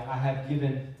life, I have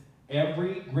given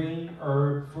every green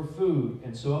herb for food.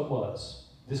 And so it was.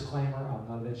 Disclaimer, I'm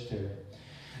not a vegetarian.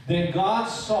 Then God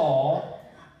saw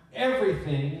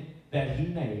everything that he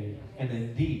made, and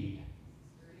indeed,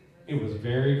 it was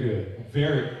very good.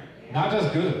 Very, not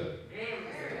just good.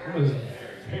 It was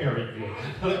very good.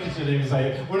 Look at your name and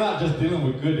say, we're not just dealing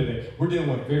with good today. We're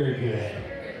dealing with very good.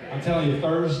 I'm telling you,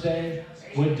 Thursday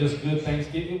wasn't just good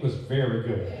Thanksgiving. It was very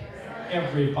good.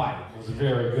 Every bite was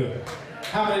very good.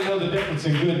 How many know the difference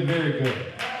in good and very good?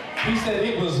 He said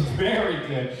it was very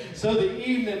good. So the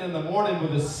evening and the morning were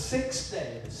the sixth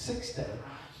day. The sixth day.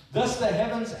 Thus the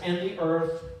heavens and the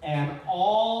earth and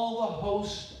all the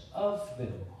host of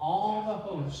them, all the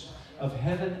host of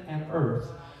heaven and earth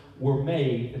were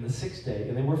made in the sixth day,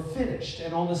 and they were finished.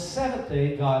 And on the seventh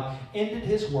day, God ended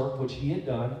his work which he had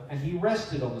done, and he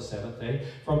rested on the seventh day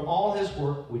from all his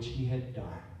work which he had done.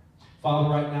 Father,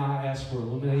 right now I ask for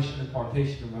illumination,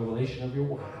 impartation, and revelation of your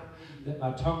word. Let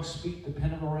my tongue speak the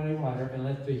pen of a ready writer, and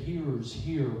let the hearers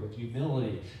hear with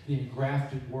humility the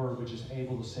engrafted word which is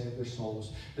able to save their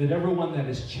souls. Let everyone that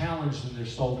is challenged in their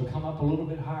soul to come up a little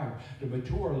bit higher, to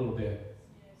mature a little bit,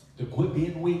 to quit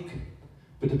being weak,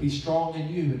 but to be strong in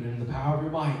you and in the power of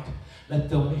your might. Let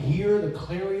them hear the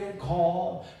clarion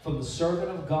call from the servant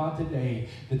of God today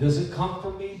that doesn't come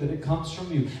from me, but it comes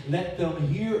from you. Let them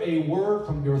hear a word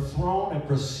from your throne, a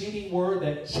proceeding word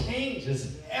that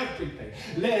changes everything.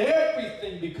 Let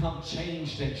everything become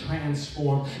changed and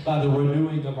transformed by the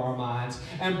renewing of our minds.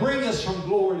 And bring us from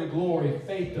glory to glory,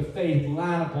 faith to faith,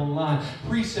 line upon line,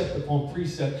 precept upon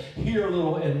precept, here a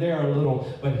little and there a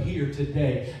little, but here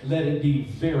today, let it be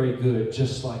very good,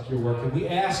 just like your work. And we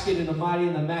ask it in the mighty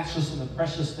and the matchless and the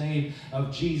precious name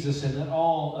of Jesus, and let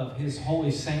all of his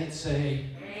holy saints say,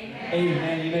 Amen.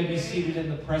 Amen. You may be seated in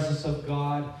the presence of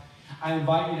God. I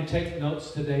invite you to take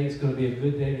notes today. It's going to be a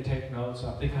good day to take notes.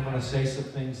 I think I'm going to say some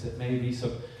things that may be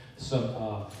some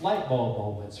light bulb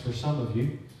moments for some of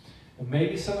you. And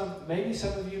maybe some of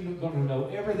you are going to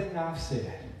know everything I've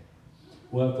said.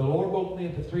 Well, if the Lord woke me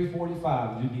up at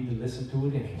 3:45, you need to listen to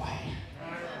it anyway.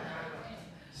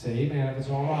 Say amen if it's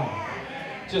all right.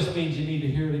 Just means you need to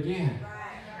hear it again.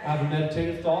 I have a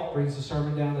meditative thought, brings the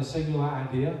sermon down to a singular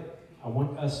idea. I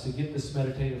want us to get this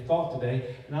meditative thought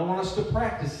today, and I want us to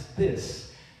practice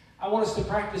this. I want us to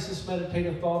practice this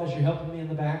meditative thought as you're helping me in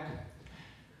the back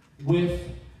with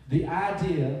the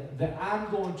idea that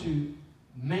I'm going to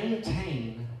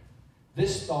maintain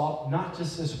this thought, not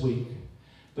just this week,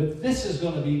 But this is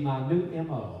going to be my new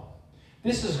MO.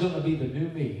 This is going to be the new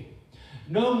me.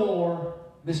 No more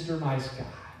Mr. Nice Guy.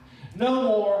 No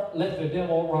more let the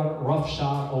devil run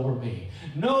roughshod over me.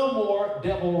 No more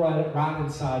devil ride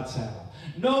inside saddle.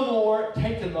 No more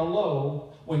taking the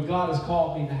low when God has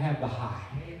called me to have the high.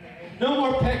 No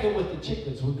more pecking with the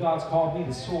chickens when God's called me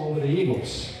to soar with the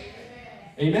eagles.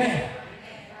 Amen.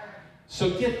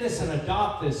 So get this and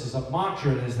adopt this as a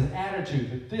mantra and as an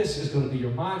attitude that this is going to be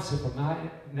your mindset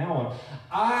from now on.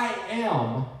 I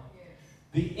am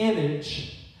the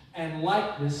image and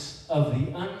likeness of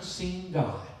the unseen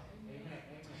God.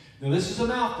 Now this is a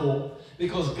mouthful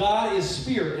because God is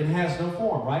spirit and has no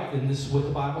form, right? And this is what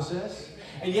the Bible says.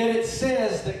 And yet it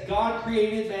says that God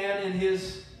created man in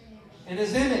his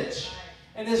image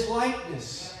and his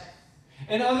likeness.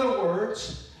 In other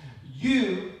words,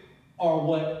 you are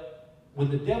what, when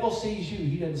the devil sees you,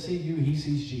 he doesn't see you, he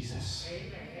sees Jesus.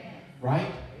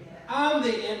 Right? I'm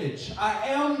the image. I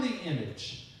am the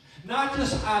image. Not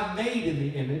just I'm made in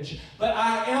the image, but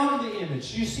I am the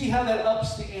image. You see how that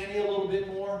ups the ante a little bit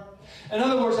more? In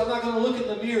other words, I'm not going to look in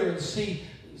the mirror and see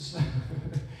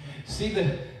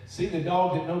the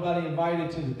dog that nobody invited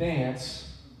to the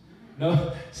dance.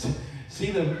 No,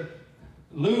 see the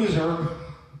loser.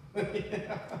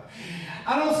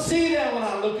 I don't see that when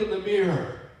I look in the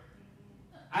mirror.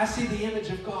 I see the image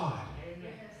of God.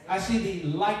 I see the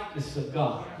likeness of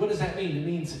God. What does that mean? It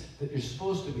means that you're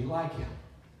supposed to be like Him.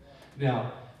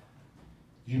 Now,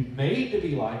 you're made to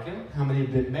be like Him. How many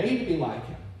have been made to be like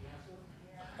Him?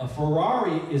 A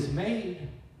Ferrari is made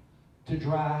to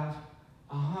drive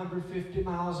 150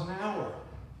 miles an hour.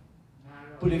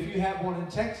 But if you have one in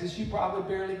Texas, you probably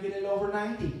barely get it over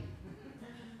 90.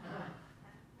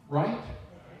 Right?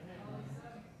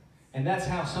 And that's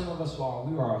how some of us are.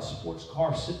 We are a sports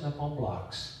car sitting up on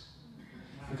blocks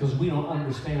because we don't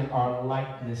understand our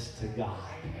likeness to God.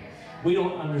 We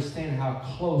don't understand how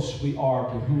close we are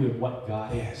to who and what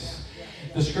God is.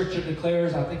 The scripture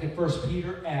declares, I think in 1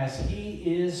 Peter, as He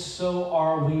is, so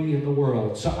are we in the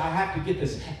world. So I have to get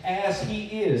this. As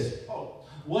He is. Oh,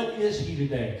 what is He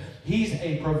today? He's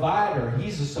a provider.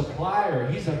 He's a supplier.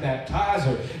 He's a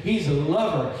baptizer. He's a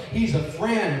lover. He's a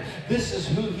friend. This is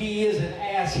who He is. And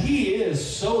as He is,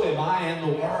 so am I in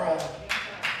the world.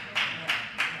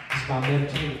 It's my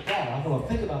meditative thought. I'm going to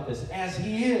think about this. As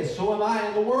He is, so am I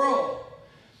in the world.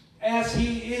 As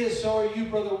He is, so are you,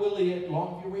 Brother Willie, at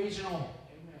Longview Regional.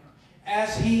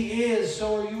 As He is,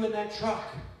 so are you in that truck.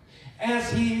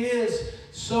 As He is,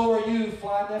 so are you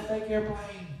flying that fake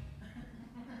airplane.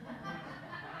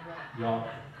 Y'all,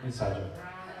 inside joke.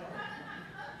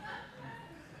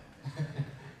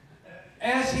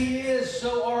 As He is,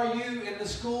 so are you in the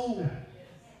school.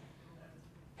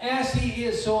 As He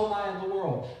is, so am I in the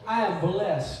world. I am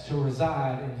blessed to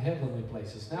reside in heavenly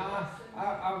places. Now,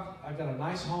 I've got a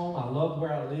nice home. I love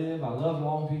where I live. I love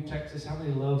Longview, Texas. How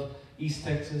many love East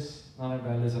Texas? Not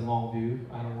everybody lives in Longview.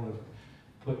 I don't want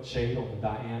to put shade on the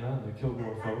Diana and the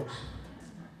Kilgore folks.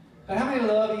 But how many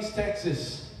love East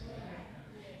Texas?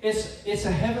 It's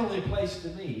a heavenly place to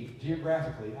me,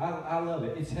 geographically. I love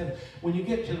it. It's heaven. When you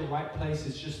get to the right place,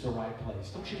 it's just the right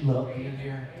place. Don't you love being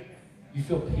here? You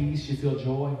feel peace, you feel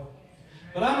joy.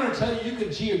 But I'm going to tell you, you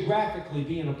can geographically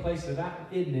be in a place that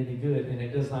isn't any good, and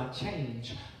it does not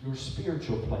change your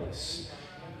spiritual place.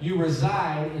 You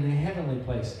reside in a heavenly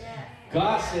place.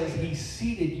 God says He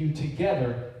seated you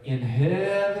together in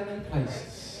heavenly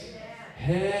places.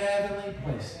 Heavenly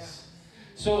places.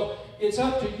 So it's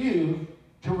up to you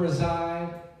to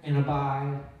reside and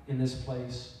abide in this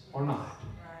place or not.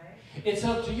 It's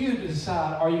up to you to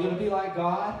decide, are you going to be like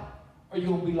God, or are you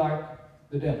going to be like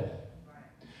the devil?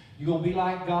 You going to be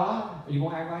like God, or you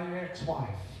going to act like your ex-wife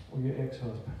or your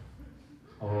ex-husband?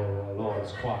 Oh, Lord,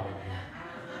 it's quiet in here.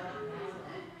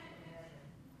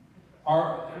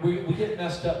 We get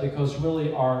messed up because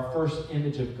really our first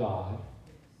image of God,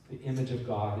 the image of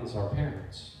God, is our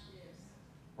parents.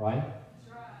 Right?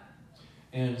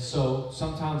 And so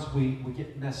sometimes we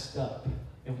get messed up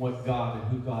in what God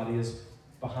and who God is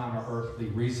behind our earthly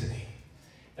reasoning.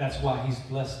 That's why He's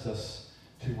blessed us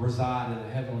to reside in a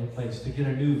heavenly place, to get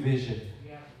a new vision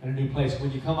and a new place.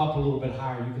 When you come up a little bit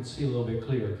higher, you can see a little bit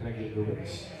clearer. Can I get a good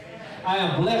witness? I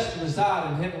am blessed to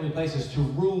reside in heavenly places, to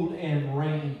rule and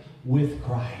reign with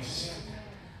Christ.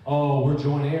 Oh, we're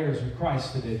joint heirs with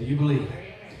Christ today. Do you believe it?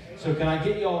 So can I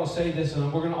get you all to say this?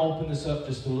 And we're going to open this up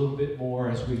just a little bit more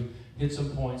as we hit some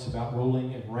points about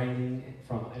ruling and reigning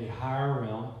from a higher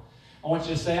realm. I want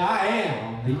you to say, I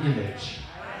am the image.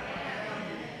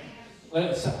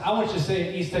 I want you to say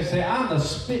in East Texas, say, I'm the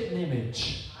spitting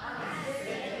image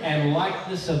and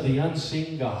likeness of the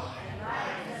unseen God.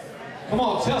 Come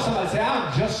on, tell somebody, say,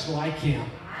 I'm just like him.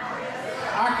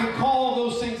 I can call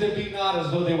those things that be not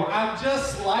as though they were. I'm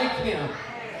just like him.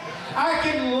 I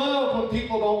can love when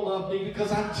people don't love me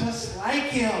because I'm just like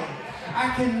him.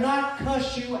 I cannot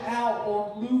cuss you out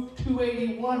on Luke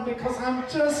 2:81 because I'm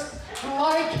just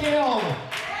like him.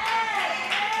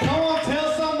 Come on,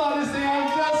 tell somebody, say,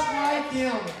 I'm just like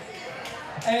him.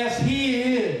 As he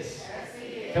is.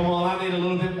 Come on, I need a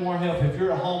little bit more help. If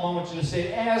you're at home, I want you to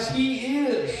say, as he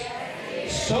is,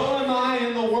 so am I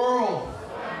in the world.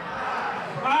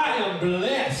 I am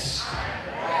blessed.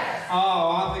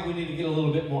 Oh, I think we need to get a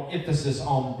little bit more emphasis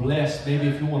on blessed. Maybe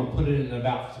if you want to put it in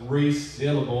about 3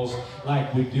 syllables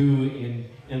like we do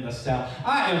in the South.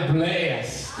 I am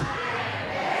blessed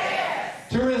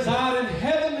to reside in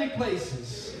heavenly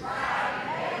places,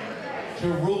 to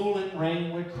rule and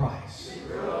reign with Christ.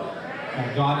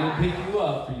 Now, God didn't pick you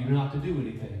up for you not to do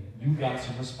anything. You got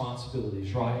some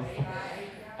responsibilities, right?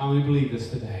 How many believe this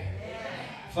today?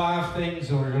 5 things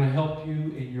that are going to help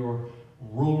you in your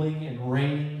ruling and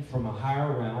reigning from a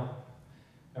higher realm.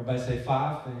 Everybody say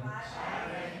 5 things.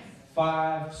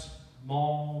 5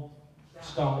 small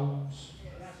stones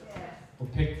were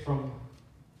picked from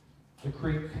the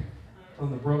creek,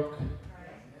 from the brook.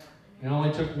 It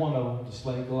only took one of them to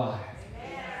slay Goliath.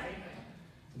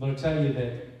 I'm going to tell you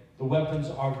that the weapons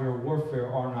of your warfare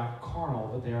are not carnal,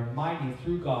 but they are mighty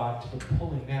through God to the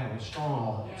pulling down of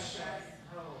strongholds.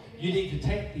 You need to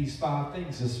take these 5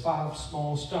 things as 5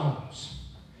 small stones,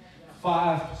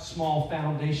 5 small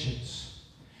foundations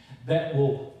that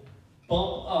will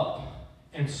bump up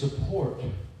and support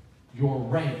your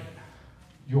reign.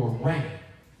 Your reign.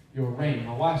 Your reign.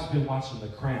 My wife's been watching The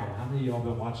Crown. How many of y'all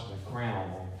been watching The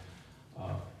Crown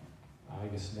on, I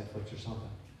guess, Netflix or something?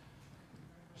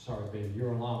 Sorry, baby,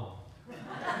 you're alone.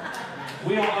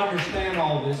 We don't understand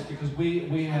all this because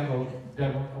we have a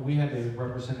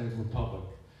representative republic.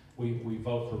 We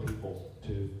vote for people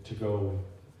to go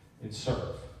and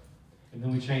serve. And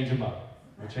then we change them up.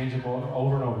 We change them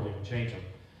over and over again. We change them.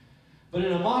 But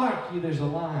in a monarchy, there's a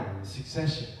line, a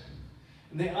succession.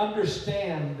 And they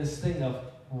understand this thing of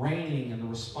reigning and the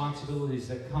responsibilities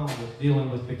that come with dealing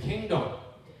with the kingdom.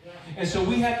 And so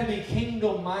we have to be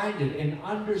kingdom-minded and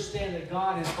understand that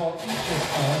God has called each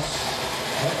of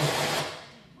us.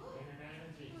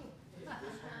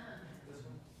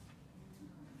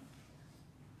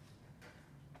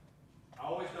 I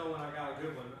always know when I got a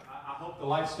good one. I hope the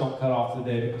lights don't cut off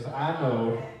today because I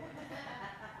know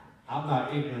I'm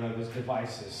not ignorant of his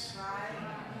devices.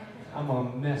 I'm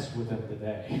going to mess with him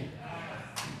today.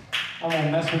 I'm going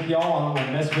to mess with y'all and I'm going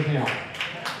to mess with him.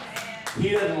 He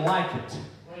doesn't like it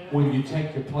when you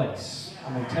take your place.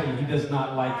 I'm going to tell you, he does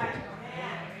not like it.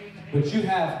 But you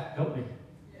have, help me.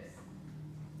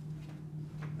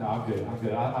 No, I'm good. I'm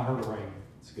good. I heard it ring.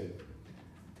 It's good.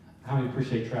 How many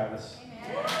appreciate Travis?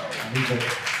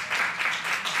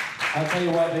 I'll tell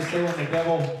you what, they say when the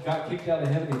devil got kicked out of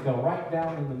heaven, he fell right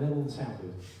down in the middle of the sound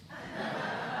booth.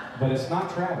 But it's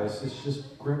not Travis, it's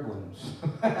just gremlins.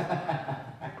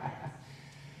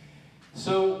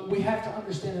 So we have to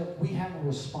understand that we have a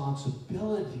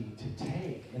responsibility to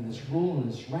take in this rule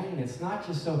and this reign. It's not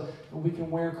just so that we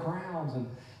can wear crowns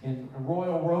and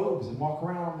royal robes and walk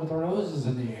around with our noses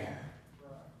in the air.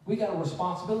 We got a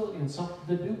responsibility and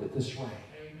something to do with this reign.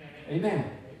 Amen.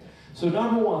 So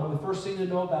number 1, the first thing to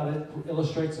know about it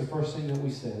illustrates the first thing that we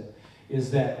said,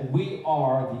 is that we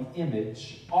are the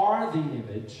image,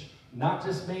 not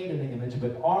just made in the image,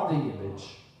 but are the image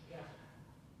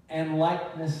and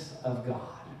likeness of God.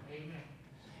 Amen.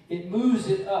 It moves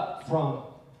it up from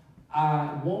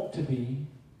I want to be,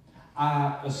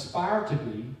 I aspire to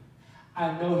be,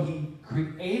 I know he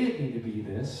created me to be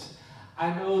this,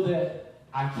 I know that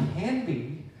I can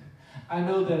be, I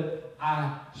know that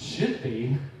I should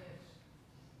be,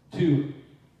 to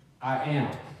I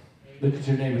am. Look at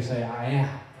your neighbor and say, I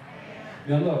am.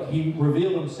 Now look, he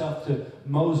revealed himself to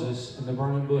Moses in the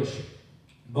burning bush.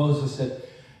 Moses said,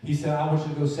 he said, I want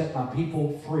you to go set my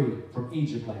people free from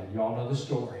Egypt land. You all know the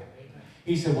story.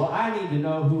 He said, well, I need to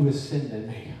know who is sending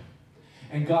me.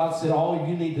 And God said, all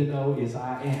you need to know is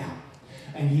I am.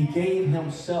 And he gave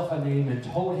himself a name and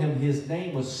told him his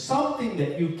name was something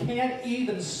that you can't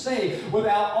even say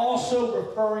without also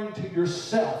referring to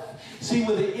yourself. See,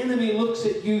 when the enemy looks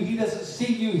at you, he doesn't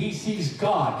see you, he sees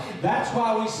God. That's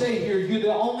why we say here, you're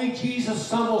the only Jesus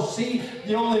some will see,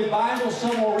 the only Bible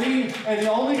some will read, and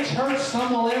the only church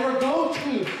some will ever go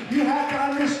to. You have to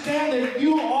understand that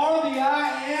you are the I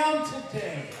am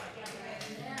today.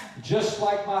 Just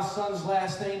like my son's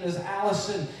last name is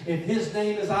Allison, if his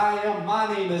name is I am,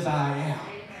 my name is I am.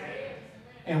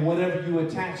 And whatever you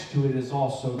attach to it is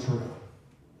also true.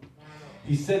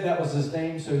 He said that was his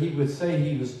name, so he would say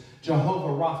he was Jehovah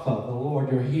Rapha, the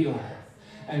Lord your healer,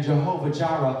 and Jehovah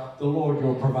Jireh, the Lord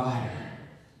your provider.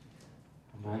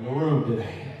 I'm in the room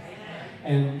today.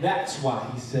 And that's why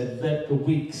he said, let the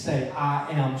weak say,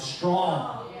 I am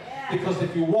strong. Because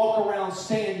if you walk around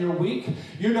saying you're weak,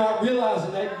 you're not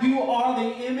realizing that you are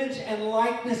the image and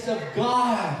likeness of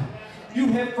God. You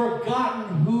have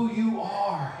forgotten who you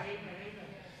are.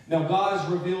 Now God has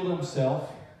revealed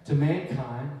himself to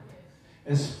mankind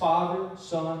as Father,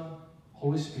 Son,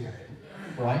 Holy Spirit.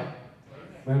 Right?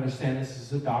 We understand this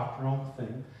is a doctrinal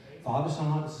thing. Father,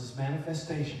 Son, this is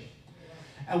manifestation.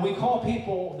 And we call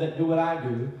people that do what I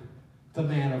do the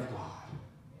man of God.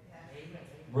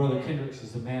 Brother Kendricks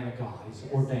is the man of God. He's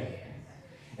ordained.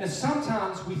 And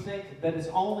sometimes we think that it's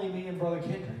only me and Brother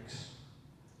Kendricks.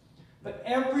 But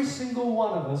every single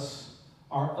one of us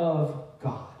are of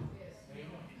God.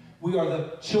 We are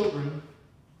the children,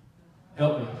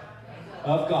 help me,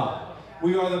 of God.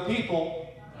 We are the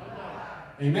people,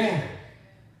 amen.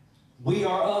 We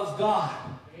are of God.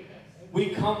 We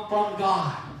come from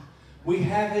God. We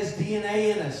have his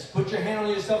DNA in us. Put your hand on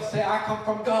yourself and say, I come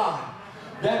from God.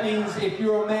 That means if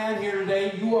you're a man here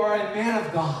today, you are a man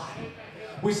of God.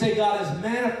 We say God has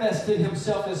manifested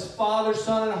himself as Father,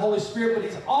 Son, and Holy Spirit, but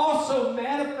he's also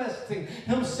manifesting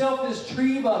himself as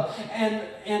Treva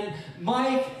and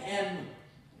Mike and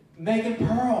Megan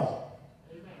Pearl.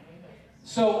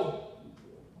 So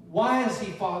why is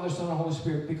he Father, Son, and Holy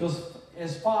Spirit? Because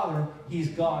as Father, he's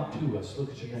God to us. Look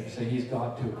at your neighbor and say, he's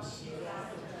God to us.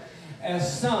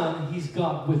 As Son, he's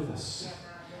God with us.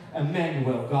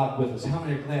 Emmanuel, God with us. How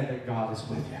many are glad that God is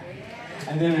with you?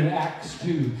 And then in Acts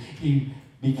 2, he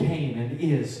became and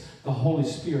is the Holy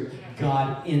Spirit,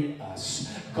 God in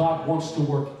us. God wants to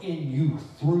work in you,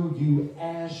 through you,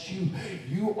 as you.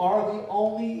 You are the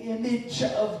only image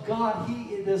of God.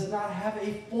 He does not have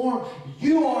a form.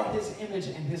 You are his image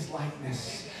and his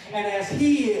likeness. And as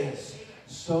he is,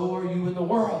 so are you in the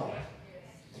world.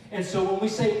 And so when we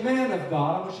say man of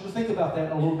God, I want you to think about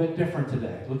that a little bit different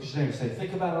today. Look at your neighbor and say,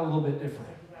 think about it a little bit different.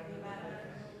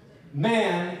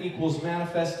 Man equals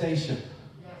manifestation.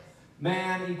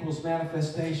 Man equals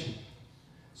manifestation.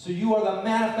 So you are the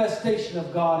manifestation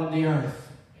of God in the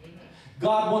earth.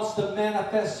 God wants to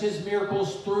manifest his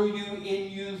miracles through you,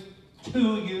 in you,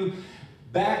 to you,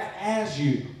 back as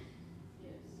you.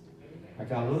 I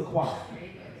got a little quiet.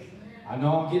 I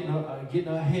know I'm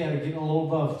getting ahead, getting a little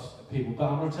above people,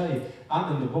 but I'm going to tell you,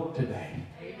 I'm in the book today.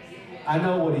 I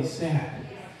know what he said.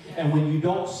 And when you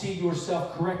don't see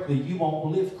yourself correctly, you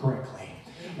won't live correctly.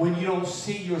 When you don't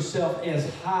see yourself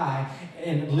as high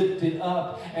and lifted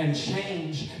up and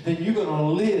changed, then you're going to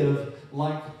live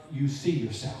like you see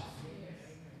yourself.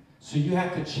 So you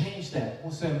have to change that.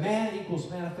 We'll say man equals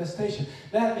manifestation.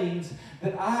 That means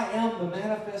that I am the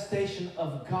manifestation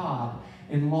of God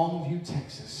in Longview,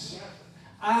 Texas.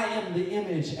 I am the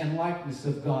image and likeness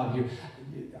of God here.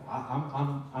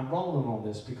 I'm rolling on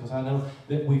this because I know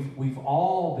that we've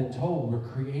all been told we're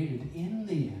created in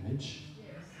the image,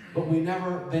 but we've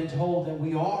never been told that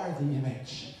we are the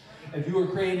image. If you were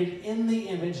created in the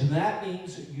image, that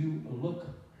means you look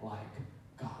like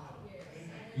God.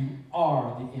 You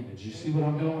are the image. You see what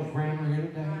I'm doing with grammar here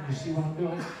today? You see what I'm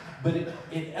doing? But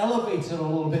it elevates it a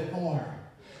little bit more.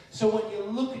 So when you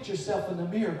look at yourself in the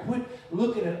mirror, quit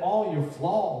looking at all your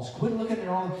flaws. Quit looking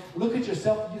at look at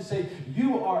yourself and you say,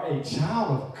 you are a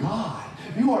child of God.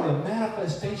 You are the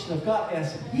manifestation of God.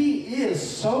 As he is,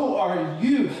 so are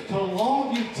you to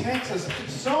Longview, Texas.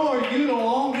 So are you to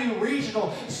Longview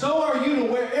Regional. So are you to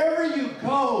wherever you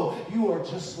go. You are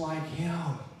just like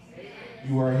him.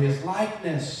 You are his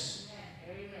likeness.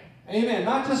 Amen.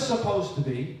 Not just supposed to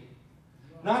be.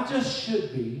 Not just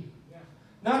should be.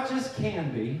 Not just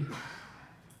can be.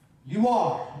 You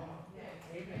are.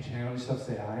 Put your hand on yourself,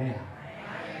 say, I am.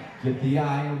 Get the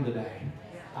I am today.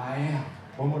 I am.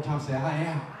 One more time, say, I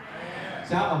am.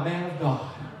 Say, I'm a man of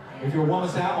God. If you're a woman,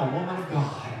 say, I'm a woman of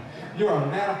God. You're a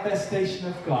manifestation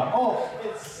of God. Oh,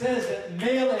 it says that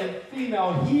male and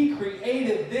female, he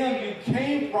created them. You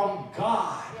came from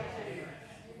God.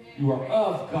 You are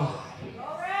of God.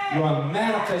 You are a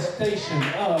manifestation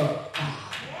of God.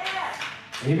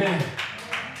 Amen.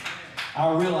 I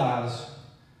realize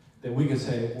that we could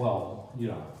say, well, you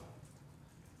know,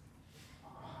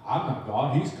 I'm not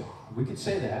God, he's God. We could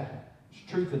say that. There's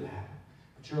truth in that.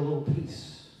 But you're a little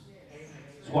piece.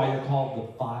 That's why you're called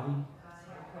the body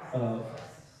of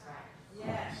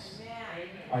Christ.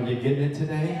 Are you getting it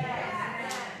today?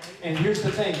 And here's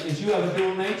the thing, is you have a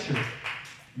dual nature.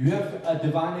 You have a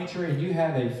divine nature and you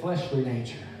have a fleshly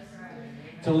nature.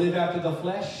 To live after the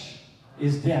flesh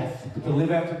is death. But to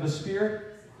live after the Spirit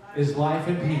is life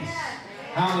and peace.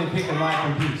 How many picking life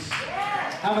and peace?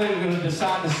 How many are going to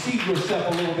decide to see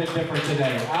yourself a little bit different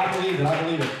today? I believe it. I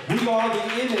believe it. We are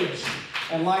the image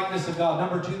and likeness of God.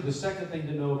 Number two, the second thing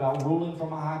to know about ruling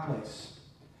from a high place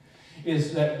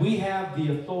is that we have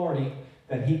the authority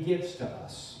that He gives to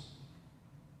us.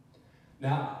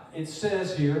 Now, it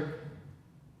says here,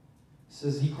 it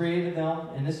says He created them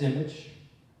in His image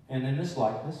and in His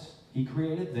likeness. He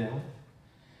created them.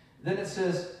 Then it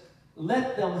says,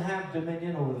 let them have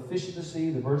dominion over the fish of the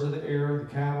sea, the birds of the air, the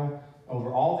cattle,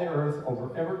 over all the earth,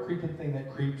 over every creeping thing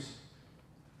that creeps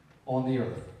on the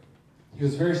earth. He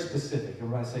was very specific.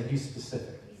 Everybody say He's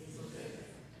specific.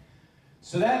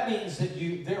 So that means that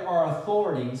there are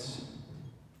authorities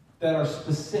that are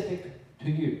specific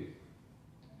to you.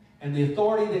 And the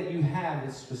authority that you have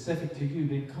that's specific to you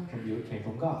didn't come from you, it came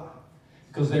from God.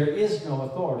 Because there is no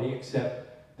authority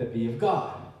except that be of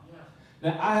God.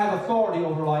 Now, I have authority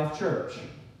over Life Church.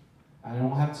 I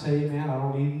don't have to say amen. I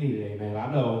don't even need an amen.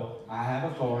 I know I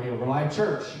have authority over Life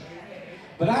Church.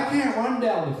 But I can't run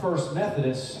down to First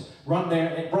Methodist, run in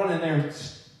there and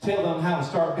tell them how to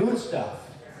start doing stuff.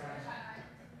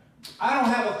 I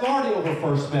don't have authority over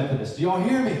First Methodist. Do y'all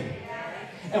hear me?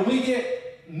 And we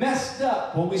get messed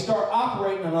up when we start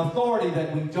operating an authority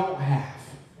that we don't have.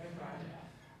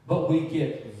 But we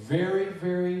get very,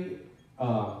 very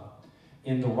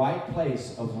in the right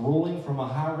place of ruling from a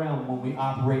high realm when we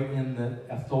operate in the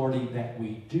authority that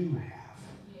we do have.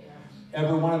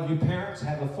 Every one of you parents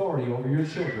have authority over your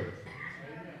children.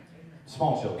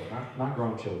 Small children, not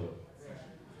grown children.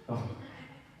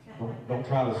 Don't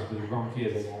try this with your grown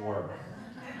kids, it won't work.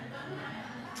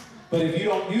 But if you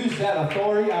don't use that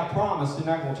authority, I promise they're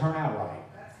not going to turn out right.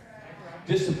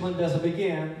 Discipline doesn't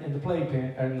begin in the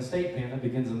playpen, or in the state pen, it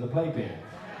begins in the playpen.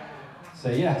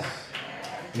 Say yes.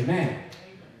 Amen.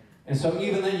 And so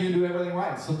even then you do everything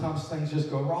right, sometimes things just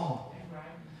go wrong.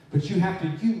 But you have to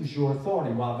use your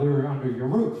authority while they're under your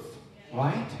roof,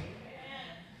 right?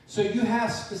 So you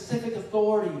have specific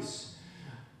authorities.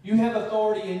 You have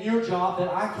authority in your job that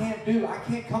I can't do. I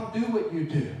can't come do what you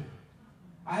do.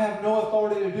 I have no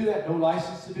authority to do that, no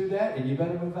license to do that, and you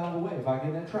better move out of the way if I get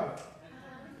in that truck.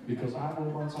 Because I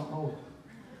will run something over.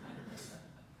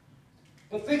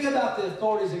 But think about the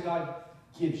authorities that God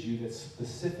gives you that's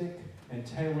specific and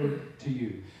tailored to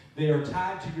you. They are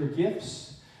tied to your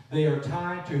gifts. They are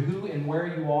tied to who and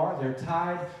where you are. They're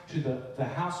tied to the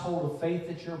household of faith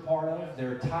that you're a part of.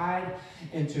 They're tied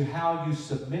into how you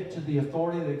submit to the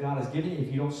authority that God has given you.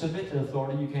 If you don't submit to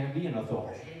authority, you can't be an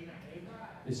authority.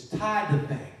 It's tied to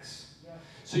things.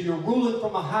 So your ruling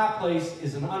from a high place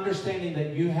is an understanding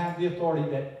that you have the authority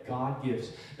that God gives.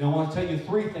 Now I want to tell you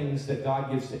three things that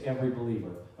God gives to every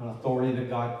believer. An authority that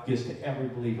God gives to every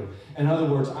believer. In other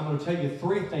words, I'm going to tell you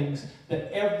three things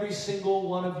that every single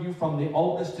one of you from the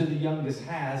oldest to the youngest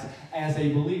has as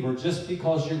a believer just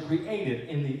because you're created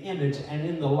in the image and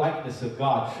in the likeness of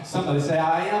God. Somebody say,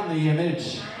 I am the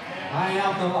image. I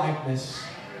am the likeness.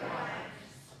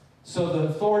 So the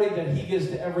authority that He gives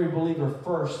to every believer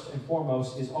first and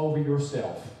foremost is over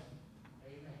yourself.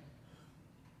 Amen.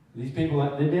 These people,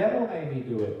 the devil made me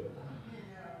do it.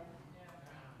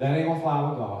 That ain't going to fly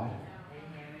with God.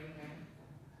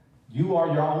 You are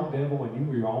your own devil and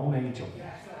you are your own angel.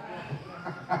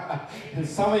 And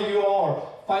some of you are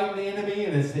fighting the enemy,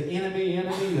 and it's the enemy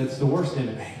that's the worst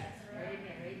enemy.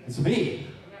 It's me.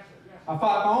 I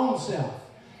fight my own self.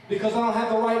 Because I don't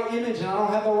have the right image and I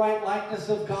don't have the right likeness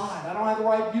of God. I don't have the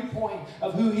right viewpoint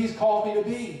of who He's called me to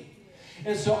be.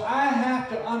 And so I have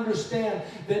to understand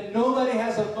that nobody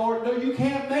has authority. No, you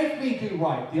can't make me do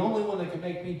right. The only one that can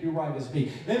make me do right is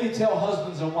me. Let me tell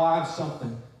husbands and wives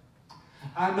something.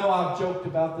 I know I've joked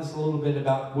about this a little bit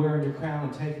about wearing your crown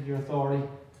and taking your authority.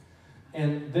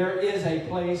 And there is a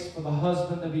place for the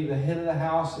husband to be the head of the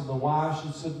house, and the wife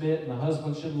should submit, and the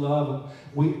husband should love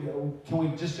him. Can we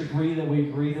just agree that we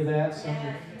agree to that?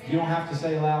 You don't have to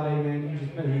say loud amen. You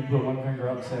just put one finger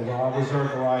up and say, well, I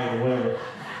reserve the right, or whatever.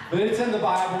 But it's in the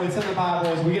Bible. It's in the Bible.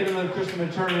 As we get into Christian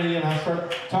eternity and I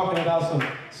start talking about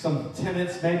some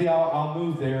tenets, maybe I'll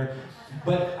move there.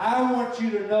 But I want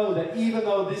you to know that even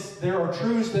though there are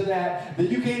truths to that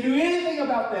you can't do anything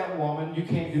about that woman, you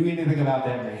can't do anything about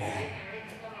that man.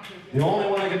 The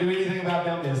only one that can do anything about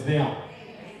them is them.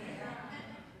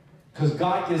 Because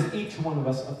God gives each one of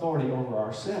us authority over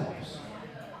ourselves.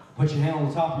 Put your hand on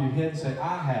the top of your head and say,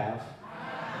 I have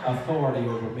authority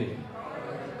over me.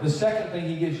 The second thing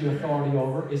He gives you authority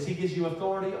over is He gives you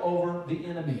authority over the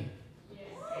enemy.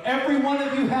 Every one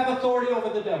of you have authority over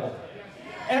the devil.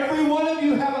 Every one of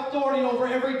you have authority over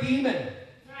every demon.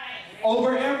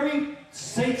 Over every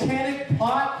satanic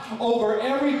plot, over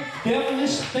every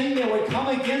devilish thing that would come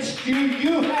against you.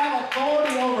 You have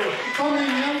authority over it. From the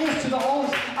youngest to the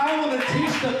oldest. I want to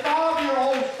teach the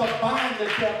 5-year-olds to bind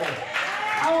the devil.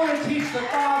 I want to teach the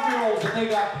 5-year-olds that they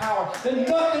got power, that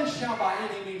nothing shall by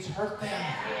any means hurt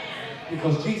them.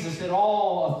 Because Jesus said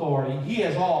all authority, He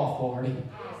has all authority.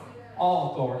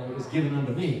 All authority is given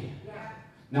unto me.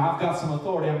 Now I've got some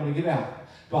authority I'm going to give out.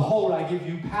 Behold, I give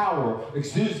you power,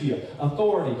 exousia,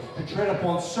 authority, to tread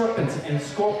upon serpents and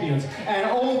scorpions, and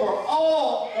over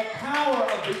all the power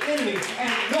of the enemy,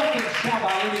 and nothing shall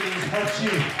by any means hurt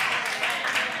you.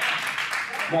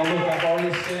 Now look, I've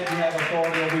already said you have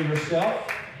authority over yourself.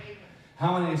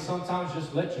 How many sometimes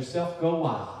just let yourself go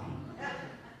wild?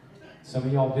 Some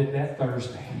of y'all did that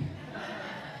Thursday.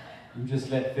 You just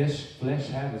let flesh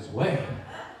have its way.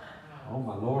 Oh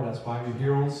my Lord, that's why you're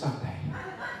here on Sunday.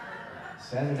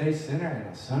 Saturday sinner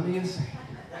and a Sunday a saint.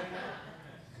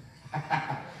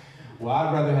 Well,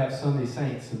 I'd rather have Sunday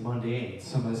saints than Monday ain't.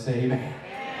 Somebody say amen.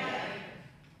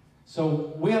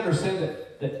 So we understand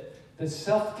that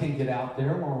self can get out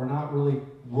there where we're not really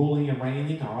ruling and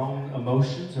reigning our own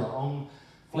emotions, our own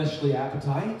fleshly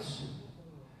appetites.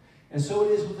 And so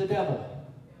it is with the devil.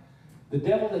 The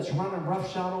devil that's running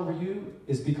roughshod over you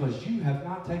is because you have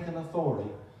not taken authority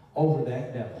over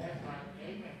that devil.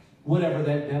 Whatever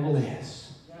that devil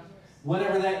is,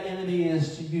 whatever that enemy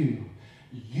is to you,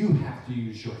 you have to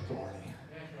use your authority.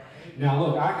 Now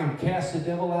look, I can cast the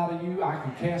devil out of you, I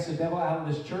can cast the devil out of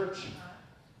this church,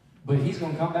 but he's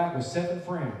going to come back with 7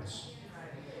 friends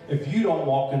if you don't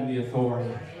walk in the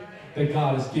authority that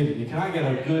God has given you. Can I get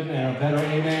a good and a better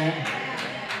amen?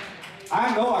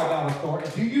 I know I got authority.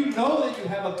 Do you know that you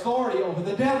have authority over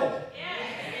the devil?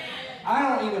 I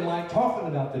don't even like talking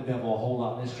about the devil a whole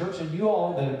lot in this church, and you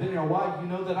all that have been here a while, you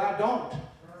know that I don't.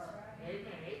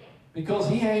 Because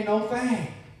he ain't no thing.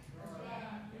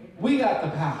 We got the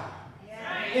power.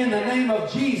 In the name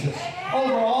of Jesus.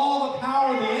 Over all the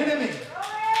power of the enemy.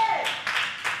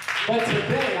 But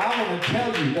today, I want to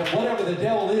tell you that whatever the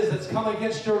devil is that's come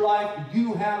against your life,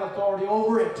 you have authority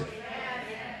over it.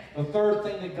 The third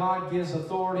thing that God gives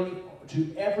authority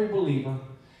to every believer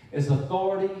is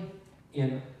authority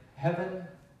in heaven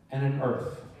and in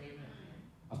earth.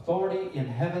 Authority in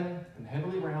heaven, in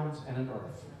heavenly realms, and in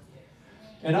earth.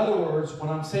 In other words, when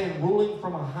I'm saying ruling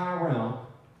from a high realm,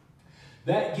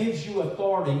 that gives you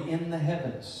authority in the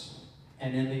heavens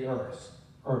and in the earth.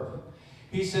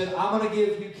 He said, I'm going to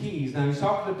give you keys. Now, he's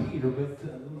talking to Peter,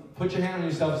 but put your hand on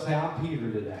yourself and say, I'm Peter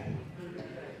today.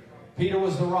 Peter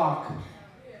was the rock.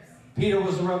 Peter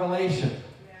was the revelation.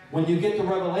 When you get the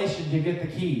revelation, you get the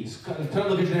keys. Turn,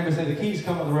 look at your neighbor and say, the keys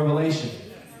come with the revelation.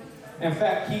 In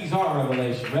fact, keys are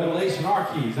revelation. Revelation are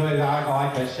keys. I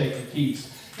like that shaking keys.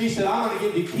 He said, I'm going to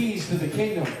give you keys to the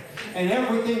kingdom. And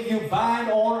everything you bind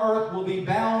on earth will be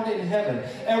bound in heaven.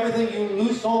 Everything you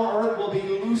loose on earth will be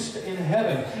loosed in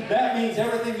heaven. That means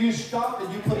everything you stop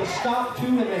and you put a stop to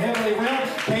in the heavenly realm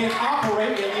can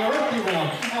operate in the earthly realm.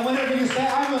 And whenever you say,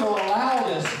 I'm going to allow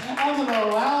this, I'm going to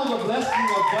allow the blessing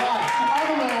of God,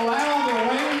 I'm going to allow the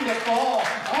rain to fall,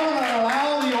 I'm going to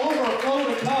allow the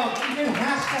overflow to come, it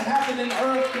has to happen in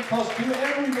earth because to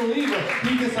every believer,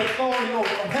 he gets authority over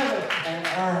heaven and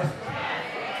earth.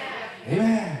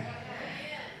 Amen.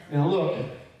 Now look,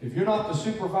 if you're not the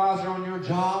supervisor on your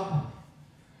job,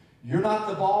 you're not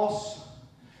the boss,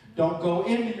 don't go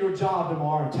into your job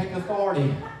tomorrow and take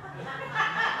authority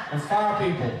and fire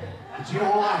people that you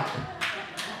don't like.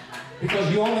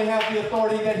 Because you only have the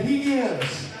authority that he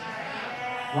gives.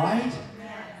 Right?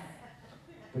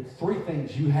 But 3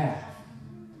 things you have.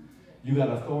 You got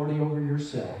authority over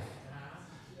yourself.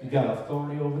 You got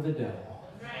authority over the devil.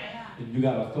 And you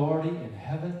got authority in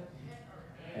heaven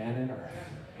and in earth.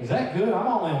 Is that good? I'm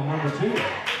only on number 2.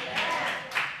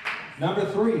 Number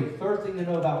 3, third thing to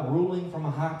know about ruling from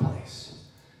a high place,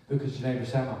 because your neighbor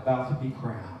said, I'm about to be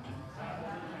crowned,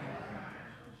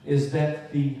 is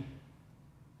that the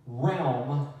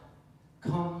realm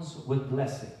comes with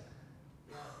blessing.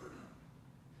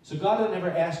 So God had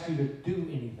never asked you to do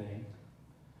anything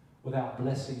without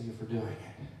blessing you for doing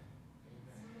it.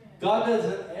 God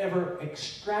doesn't ever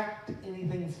extract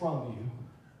anything from you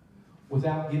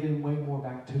without giving way more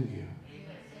back to you.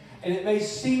 And it may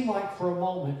seem like for a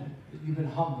moment that you've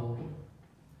been humbled,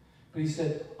 but he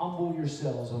said, humble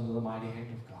yourselves under the mighty hand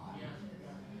of God.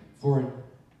 For in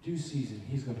due season,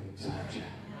 he's going to exalt you.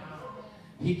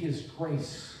 He gives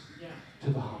grace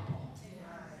to the humble.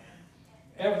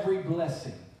 Every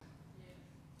blessing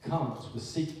comes with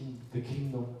seeking the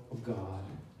kingdom of God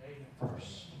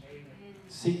first.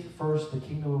 Seek first the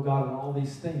kingdom of God and all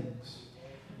these things.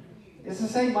 Does it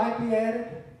say might be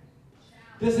added?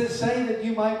 Does it say that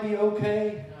you might be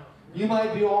okay? You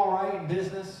might be all right in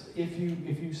business if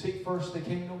you seek first the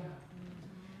kingdom.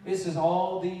 It says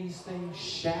all these things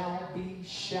shall be,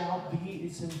 shall be.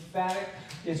 It's emphatic.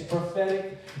 It's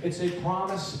prophetic. It's a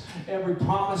promise. Every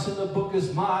promise in the book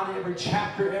is mine. Every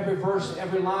chapter, every verse,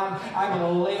 every line. I'm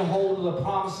going to lay hold of the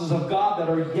promises of God that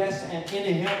are yes and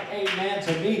in Him. Amen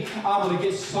to me. I'm going to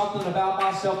get something about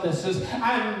myself that says,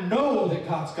 I know that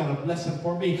God's got a blessing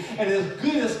for me. And as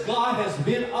good as God has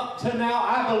been up to now,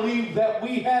 I believe that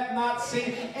we have not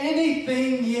seen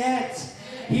anything yet.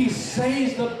 He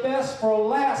saves the best for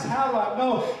last. How do I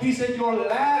know? He said, your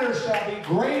latter shall be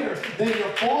greater than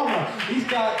your former. He's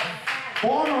got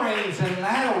former rains and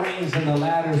latter rains, and the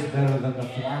latter's better than the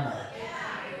former.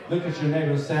 Look at your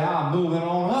neighbor and say, I'm moving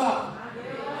on up.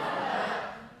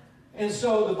 And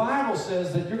so the Bible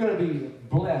says that you're going to be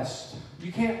blessed.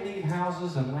 You can't leave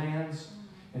houses and lands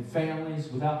and families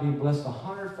without being blessed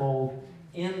 100-fold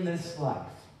in this life.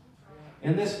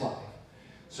 In this life.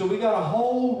 So we got a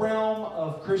whole realm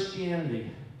of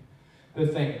Christianity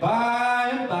that think by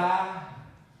and by,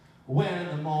 when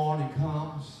the morning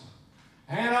comes,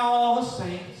 and all the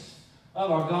saints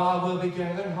of our God will be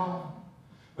gathered home,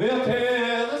 we'll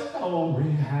tell the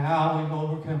story how we've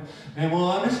overcome, and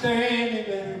we'll understand it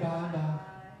better by and by.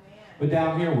 But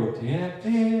down here we're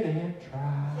tempted and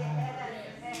tried.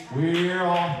 We're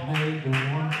all made to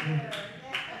wonder.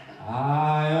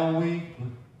 I am weak,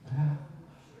 but now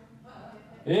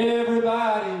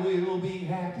everybody will be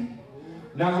happy.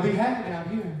 Not going to be happy down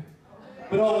here.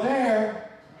 But over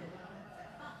there,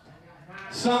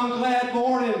 some glad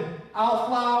morning, I'll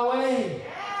fly away.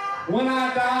 When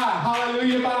I die,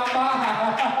 hallelujah,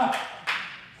 bye-bye.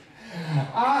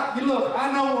 Look,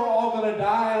 I know we're all going to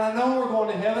die, and I know we're going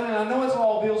to heaven, and I know it's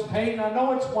all bills paid, and I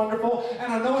know it's wonderful,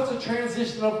 and I know it's a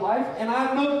transition of life, and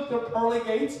I know that there are pearly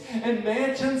gates and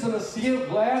mansions and a sea of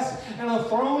glass and a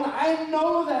throne. I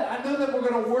know that. I know that we're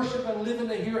going to worship and live in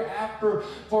the hereafter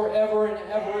forever and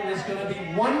ever, and it's going to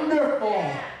be wonderful.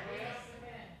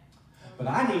 But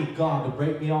I need God to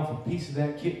break me off a piece of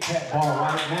that Kit Kat bar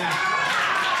right now.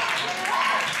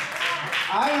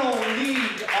 I don't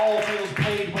need all bills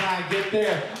paid when I get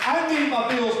there. I need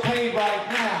my bills paid right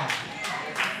now.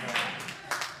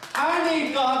 I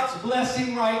need God's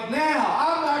blessing right now.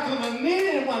 I'm not going to need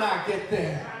it when I get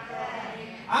there.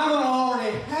 I'm going to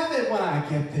already have it when I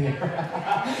get there.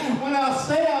 When I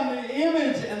say I'm the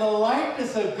image and the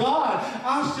likeness of God,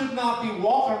 I should not be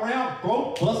walking around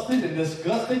broke, busted, and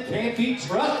disgusted, can't be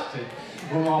trusted.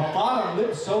 With my bottom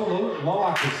lip so low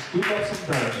I could scoop up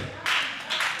some dirt.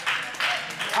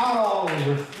 I always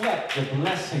reflect the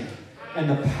blessing and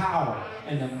the power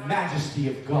and the majesty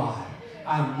of God.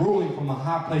 I'm ruling from a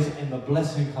high place, and the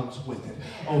blessing comes with it.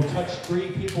 Oh, touch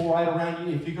 3 people right around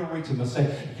you. If you're going to reach them and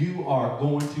say, you are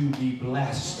going to be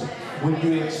blessed. When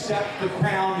you accept the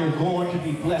crown, you're going to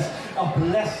be blessed. A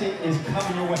blessing is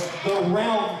coming your way. The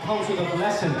realm comes with a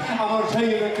blessing. I'm going to tell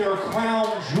you that there are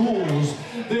crown jewels.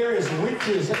 There is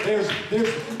riches.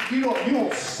 You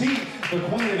don't see the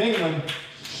Queen of England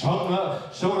showing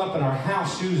up in our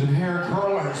house shoes and hair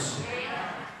curlers.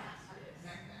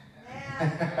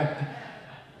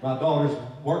 My daughter's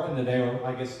working today, or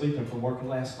I guess sleeping from working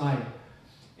last night.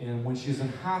 And when she was in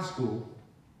high school,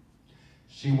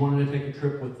 she wanted to take a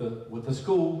trip with the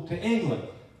school to England.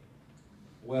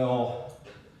 Well,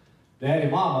 Daddy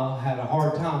and Mama had a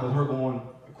hard time with her going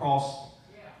across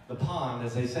the pond,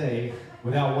 as they say,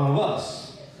 without one of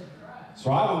us.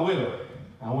 So I went with her.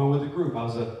 I went with the group. I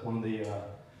was one of the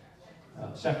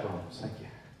chaperones, thank you.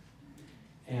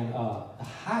 And the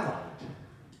highlight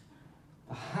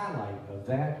of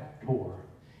that tour,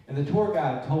 and the tour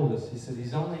guide told us, he said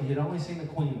he'd only seen the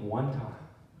Queen one time.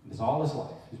 It was all his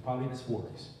life. He's probably in his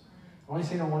 40s. Only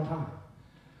seen her one time.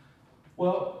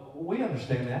 Well, we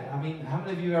understand that. I mean, how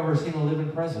many of you have ever seen a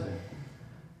living president?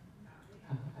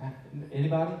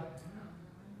 Anybody?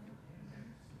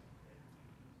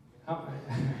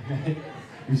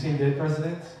 You've seen dead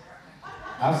presidents?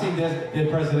 I've seen dead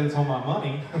presidents on my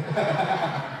money.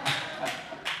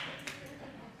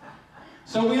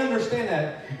 So we understand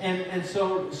that. And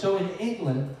so in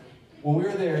England, when we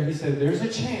were there, he said, there's a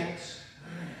chance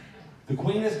the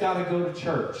Queen has got to go to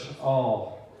church.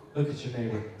 Oh, look at your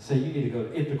neighbor. Say, you need to go.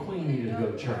 If the Queen needed to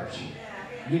go to church,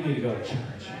 you need to go to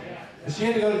church. But she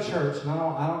had to go to church, and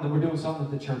I don't know, we're doing something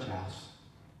at the church house.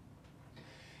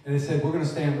 And they said, we're going to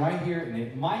stand right here, and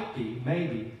it might be,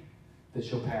 maybe, that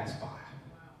she'll pass by.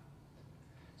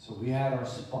 So we had our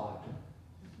spot.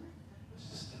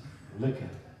 Just looking.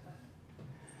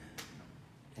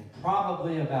 And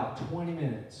probably about 20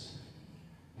 minutes,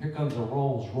 here comes a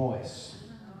Rolls Royce.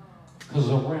 Because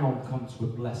the realm comes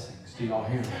with blessings. Do y'all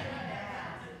hear me?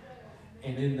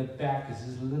 And in the back is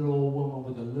this little old woman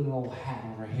with a little old hat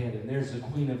on her head. And there's the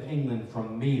Queen of England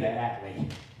from me to Atlee.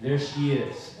 There she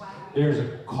is. There's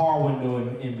a car window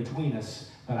in between us.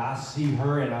 But I see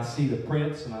her, and I see the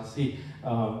prince, and I see,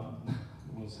 I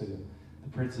want to say the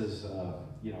prince's,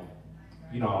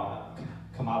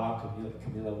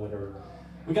 Camilla, whatever.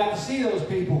 We got to see those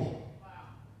people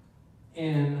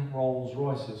in Rolls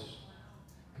Royces,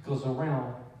 because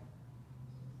around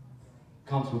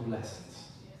comes with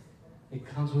blessings. It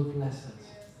comes with blessings.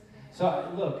 So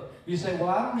look, you say, well,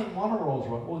 I don't even want a Rolls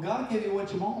Royce. Well, God give you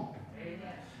what you want.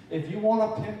 If you want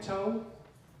a Pinto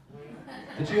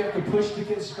that you have to push to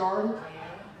get started,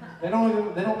 they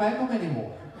don't make them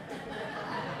anymore.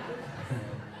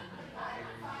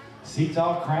 Seats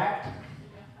all cracked,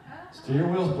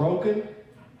 steering wheel's broken.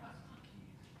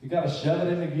 You got to shove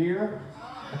it into gear.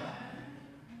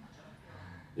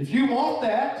 If you want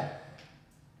that,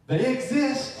 they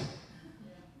exist.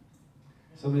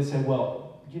 Somebody said,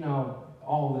 well,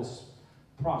 all this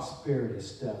prosperity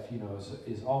stuff,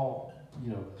 is all,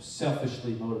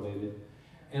 selfishly motivated.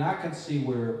 And I can see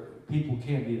where people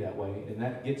can be that way, and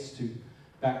that gets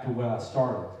back to where I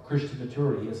started. Christian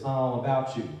maturity, it's not all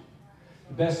about you.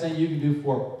 The best thing you can do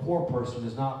for a poor person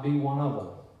is not be one of them.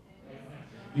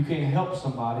 You can't help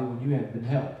somebody when you haven't been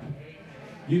helped.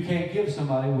 You can't give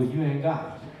somebody what you ain't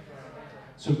got.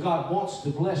 So God wants to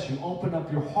bless you. Open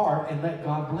up your heart and let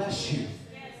God bless you.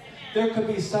 There could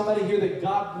be somebody here that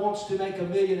God wants to make a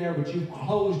millionaire, but you've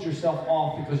closed yourself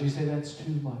off because you say, that's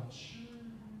too much.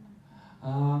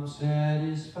 I'm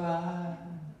satisfied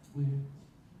with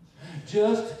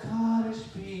just a cottage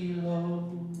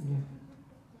below,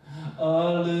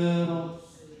 a little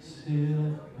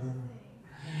silver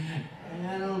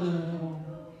and a little.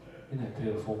 Isn't that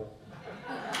pitiful?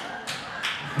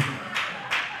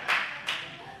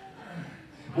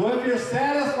 Well, if you're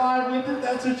satisfied with it,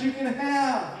 that's what you can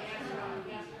have.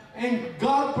 And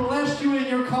God bless you in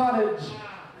your cottage.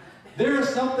 There is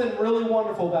something really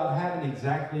wonderful about having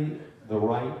exactly the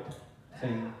right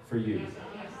thing for you.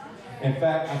 In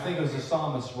fact, I think it was the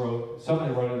psalmist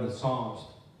somebody wrote in the Psalms,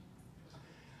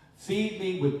 feed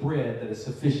me with bread that is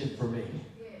sufficient for me.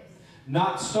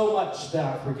 Not so much that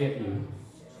I forget you,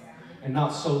 and not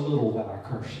so little that I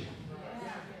curse you.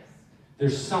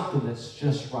 There's something that's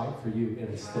just right for you, and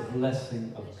it's the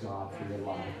blessing of God for your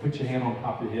life. Put your hand on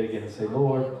top of your head again and say,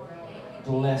 Lord,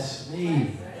 bless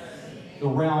me. The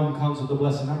realm comes with the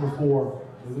blessing. Number 4,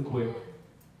 really quick.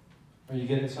 Are you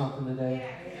getting something today?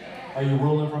 Are you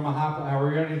ruling from a high place?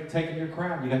 Are you taking your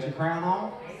crown? You got your crown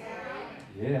on?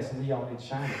 Yeah, some of y'all need to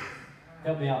shine it.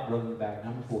 Help me out, brother, in the back.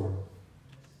 Number 4.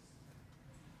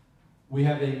 We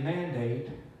have a mandate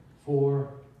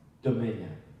for dominion.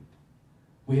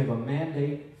 We have a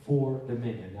mandate for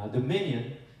dominion. Now,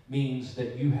 dominion means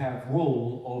that you have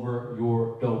rule over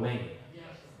your domain.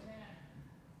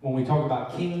 When we talk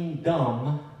about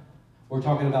kingdom, we're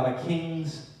talking about a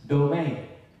king's domain.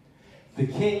 The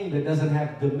king that doesn't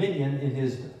have dominion in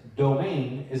his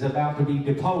domain is about to be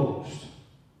deposed,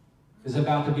 is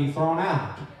about to be thrown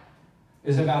out,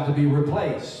 is about to be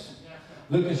replaced.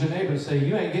 Look at your neighbor and say,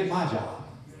 you ain't getting my job.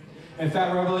 In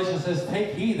fact, Revelation says,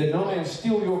 take heed that no man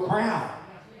steal your crown.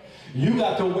 You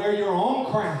got to wear your own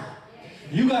crown.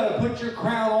 You got to put your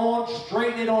crown on,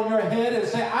 straighten it on your head, and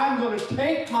say, I'm going to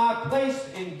take my place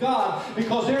in God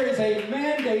because there is a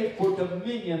mandate for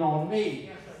dominion on me.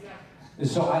 And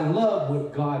so I love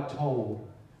what God told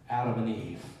Adam and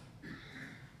Eve.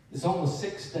 It's on the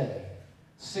 6th day.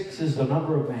 6 is the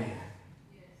number of man.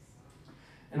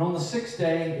 And on the 6th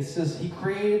day, it says he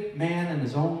created man in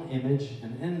his own image,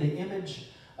 and in the image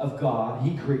of God,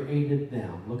 he created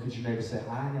them. Look at your neighbor and say,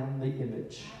 I am the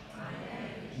image.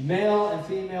 Male and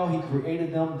female, he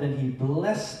created them. Then he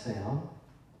blessed them.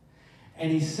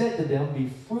 And he said to them, be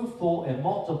fruitful and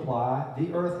multiply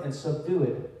the earth and subdue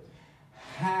it.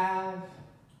 Have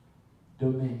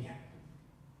dominion.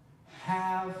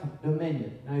 Have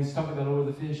dominion. Now he's talking about over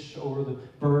the fish, over the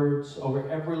birds, over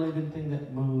every living thing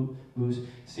that moves.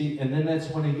 See, and then that's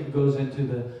when he goes into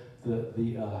the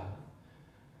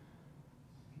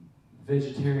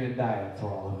vegetarian diet for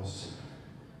all of us.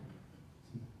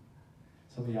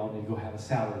 Some of y'all need to go have a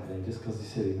salad today just because he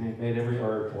said he made every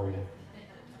herb for you.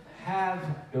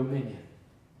 Have dominion.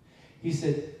 He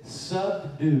said,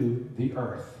 subdue the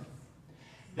earth.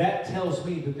 That tells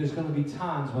me that there's going to be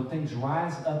times when things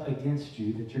rise up against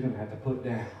you that you're going to have to put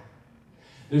down.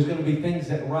 There's going to be things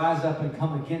that rise up and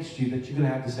come against you that you're going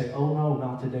to have to say, oh no,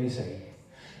 not today, Satan.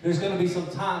 There's going to be some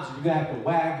times you're going to have to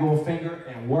wag your finger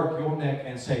and work your neck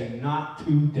and say, not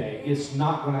today. It's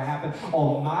not going to happen.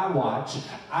 On my watch,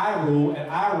 I rule and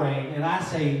I reign, and I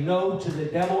say no to the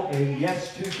devil and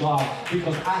yes to God,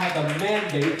 because I have a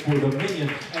mandate for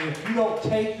dominion. And if you don't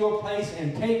take your place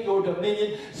and take your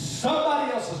dominion,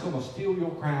 somebody else is going to steal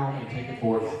your crown and take it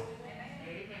for you.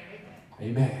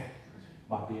 Amen.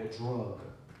 Might be a drug.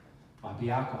 Might be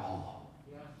alcohol.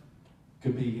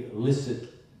 Could be illicit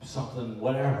something,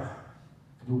 whatever.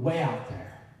 Could be way out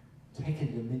there. Taking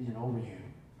dominion over you.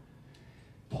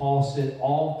 Paul said,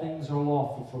 all things are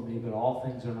lawful for me, but all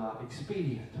things are not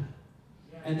expedient.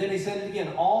 And then he said it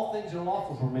again, all things are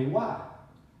lawful for me. Why?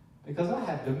 Because I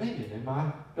have dominion in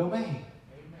my domain.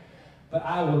 But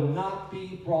I will not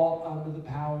be brought under the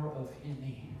power of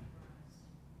any.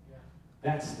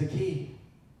 That's the key.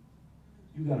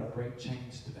 You got to break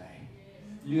chains today.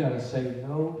 You got to say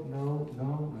no, no,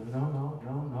 no, no, no, no,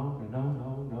 no, no, no,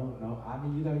 no, no, no. I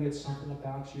mean, you got to get something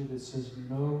about you that says,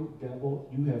 no, devil,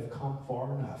 you have come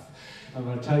far enough. I'm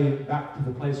going to tell you back to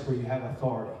the place where you have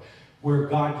authority, where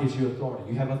God gives you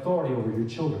authority. You have authority over your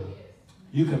children.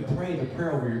 You can pray the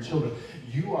prayer over your children.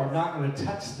 You are not going to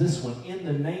touch this one in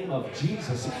the name of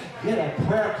Jesus. Get a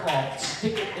prayer cloth,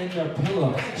 stick it in their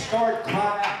pillow. Start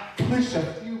crying out, push a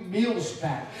few meals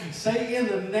back. Say in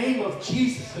the name of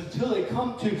Jesus until they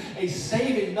come to a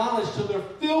saving knowledge, till they're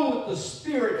filled with the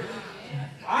Spirit.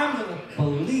 I'm going to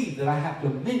believe that I have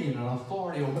dominion and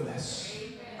authority over this.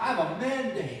 I have a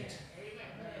mandate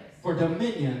for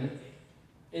dominion,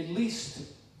 at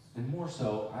least, and more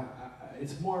so,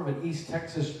 it's more of an East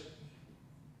Texas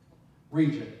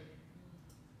region.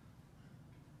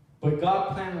 But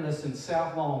God planted us in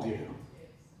South Longview.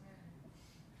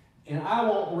 And I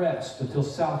won't rest until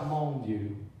South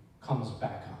Longview comes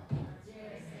back up.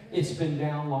 It's been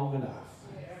down long enough.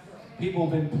 People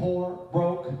have been poor,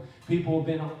 broke. People have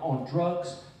been on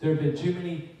drugs. There have been too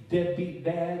many deadbeat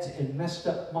dads and messed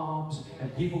up moms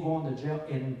and people going to jail.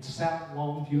 In South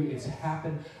Longview, it's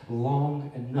happened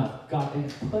long enough. God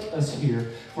didn't put us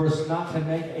here for us not to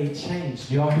make a change.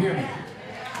 Do y'all hear me?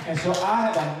 And so I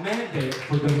have a mandate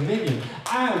for dominion.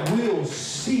 I will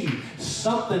see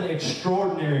something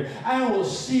extraordinary. I will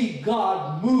see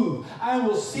God move. I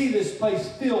will see this place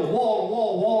filled wall to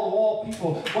wall, wall to wall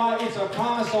people. Why? It's a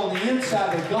promise on the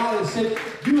inside that God has said,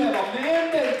 you have a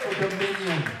mandate for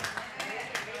dominion.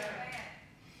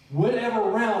 Whatever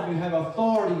realm you have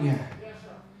authority in,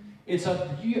 it's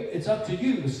up to you. It's up to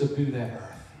you to subdue that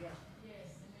earth.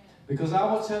 Because I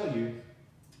will tell you,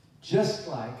 just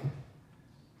like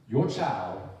your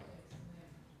child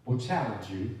will challenge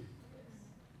you,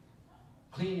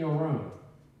 clean your room.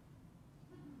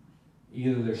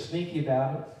 Either they're sneaky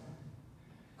about it,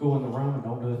 go in the room and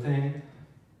don't do a thing,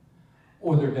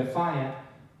 or they're defiant,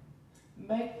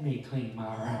 make me clean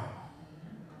my room.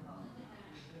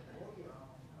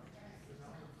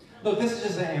 Look, this is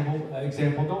just an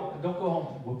example. Don't go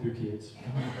home and whoop your kids.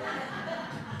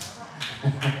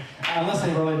 Unless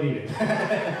they really need it.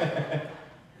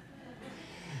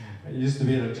 I used to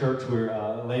be in a church where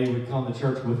a lady would come to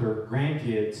church with her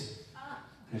grandkids,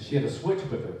 and she had a switch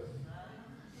with her.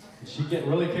 And she'd get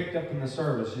really kicked up in the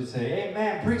service. She'd say, hey,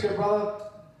 man, preacher, brother.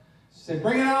 She said,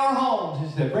 bring it on home.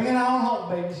 She said, bring it on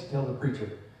home, baby. She'd tell the preacher.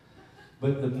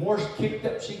 But the more kicked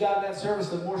up she got in that service,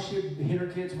 the more she'd hit her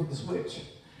kids with the switch.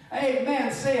 Hey,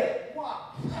 man, say it.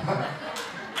 What?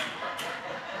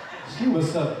 She was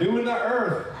subduing the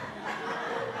earth,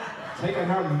 taking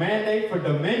her mandate for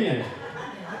dominion.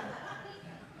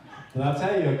 But I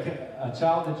tell you, a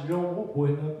child that you don't whoop will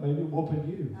end up maybe whooping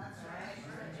you.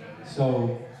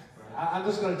 So I'm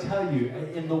just going to tell you,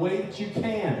 in the way that you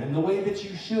can, in the way that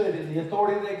you should, in the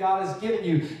authority that God has given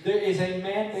you, there is a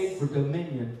mandate for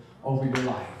dominion over your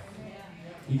life.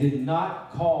 He did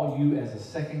not call you as a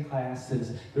second-class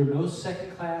citizen. There are no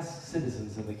second-class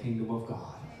citizens in the kingdom of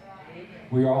God.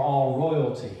 We are all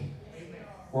royalty.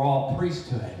 We're all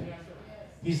priesthood.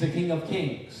 He's the King of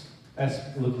Kings.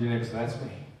 Look at your neighbor, so that's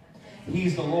me.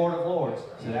 He's the Lord of Lords,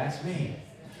 so that's me.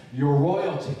 You're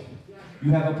royalty.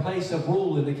 You have a place of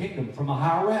rule in the kingdom from a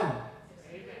higher realm.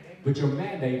 But your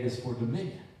mandate is for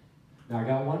dominion. Now, I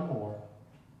got one more.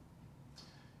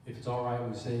 If it's all right,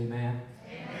 we say amen.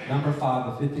 Amen. Number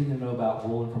 5, the fifth thing to know about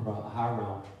ruling from a higher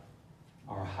realm,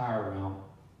 our higher realm,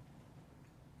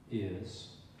 is,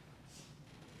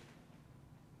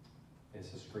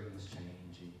 the screen is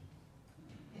changing.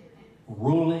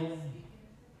 Ruling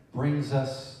brings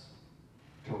us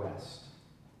to rest.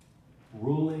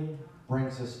 Ruling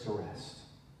brings us to rest.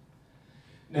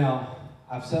 Now,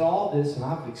 I've said all this and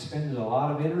I've expended a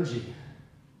lot of energy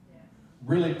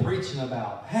really preaching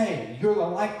about, hey, you're the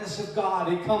likeness of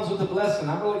God. It comes with a blessing.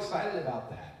 I'm really excited about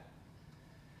that.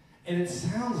 And it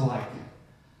sounds like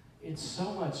it's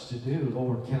so much to do.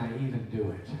 Lord, can I even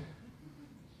do it?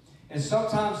 And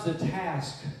sometimes the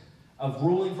task of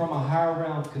ruling from a higher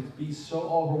realm can be so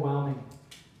overwhelming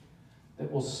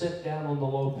that we'll sit down on the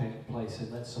low place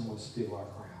and let someone steal our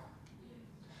crown.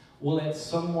 We'll let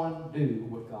someone do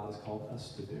what God has called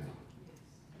us to do.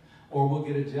 Or we'll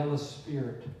get a jealous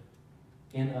spirit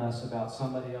in us about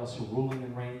somebody else ruling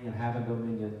and reigning and having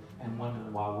dominion and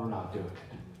wondering why we're not doing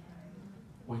it,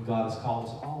 when God has called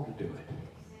us all to do it.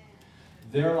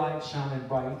 Their light shining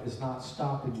bright is not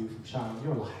stopping you from shining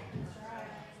your light.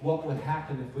 What would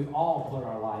happen if we all put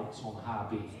our lights on high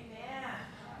beam?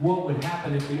 What would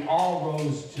happen if we all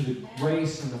rose to the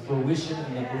grace and the fruition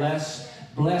and the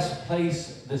blessed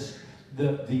place,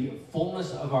 the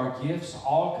fullness of our gifts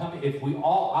all coming, if we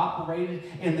all operated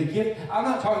in the gift? I'm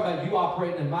not talking about you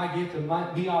operating in my gift and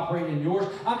me operating in yours.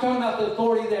 I'm talking about the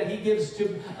authority that He gives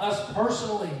to us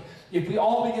personally. If we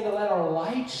all begin to let our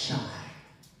light shine.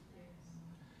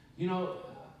 You know,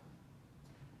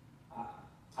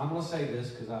 I'm going to say this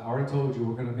because I already told you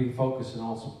we're going to be focusing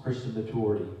on some Christian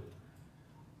maturity.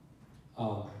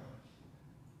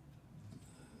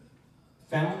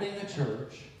 Founding a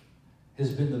church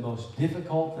has been the most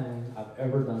difficult thing I've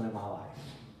ever done in my life.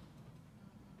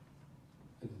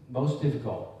 Most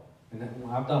difficult. And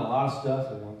I've done a lot of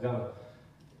stuff, and I've got to,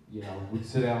 we can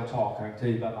sit down and talk. I can tell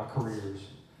you about my careers.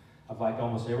 I've liked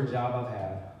almost every job I've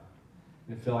had,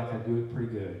 and I feel like I do it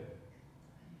pretty good.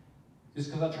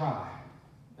 Just because I try.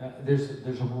 There's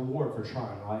a reward for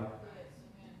trying, right?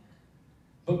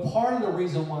 But part of the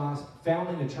reason why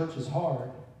founding a church is hard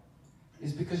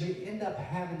is because you end up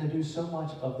having to do so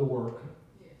much of the work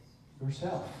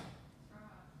yourself.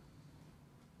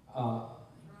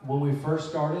 When we first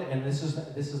started, and this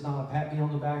is not a pat me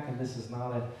on the back, and this is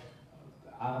not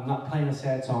I'm not playing a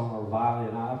sad song or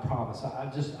violin. I promise.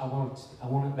 I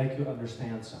want to make you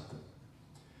understand something.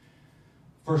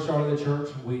 First started the church,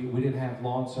 we didn't have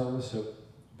lawn service, so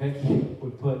Becky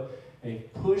would put a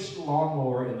push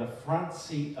lawnmower in the front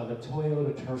seat of a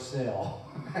Toyota Tercel.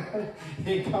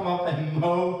 He'd come up and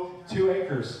mow 2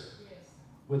 acres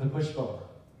with a push mower.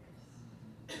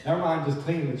 Never mind just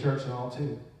cleaning the church and all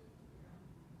too.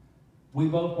 We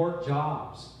both worked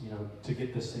jobs, to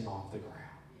get this thing off the ground.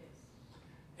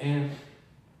 And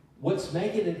what's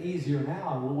making it easier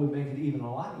now, and what would make it even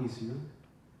a lot easier,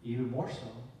 even more so,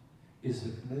 is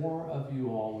if more of you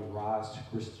all would rise to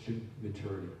Christian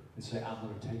maturity and say, I'm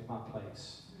going to take my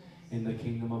place in the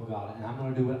kingdom of God, and I'm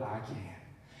going to do what I can.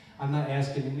 I'm not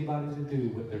asking anybody to do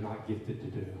what they're not gifted to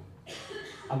do.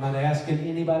 I'm not asking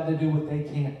anybody to do what they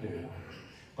can't do.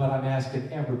 But I'm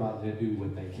asking everybody to do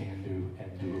what they can do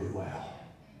and do it well.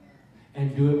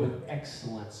 And do it with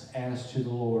excellence as to the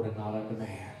Lord and not unto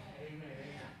man.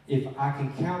 If I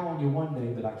can count on you one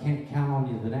day, but I can't count on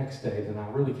you the next day, then I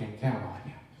really can't count on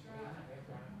you.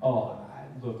 Oh,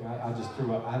 look, I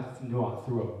knew I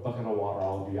threw a bucket of water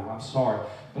all over you. I'm sorry.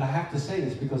 But I have to say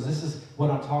this because this is what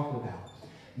I'm talking about.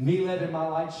 Me letting my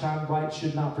light shine bright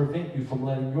should not prevent you from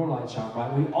letting your light shine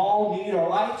bright. We all need our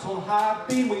lights on high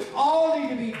beam. We all need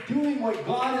to be doing what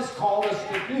God has called us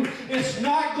to do. It's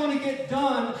not going to get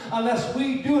done unless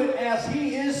we do it as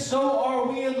He is, so are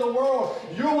we in the world.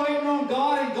 You're waiting on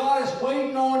God and God is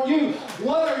waiting on you.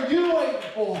 What are you waiting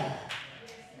for?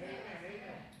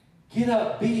 Get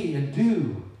up, be, and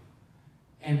do,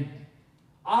 and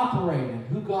operate in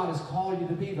who God has called you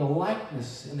to be, the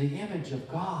likeness and the image of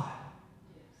God.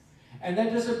 And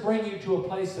that doesn't bring you to a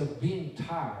place of being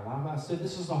tired. I said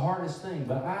this is the hardest thing,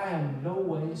 but I am no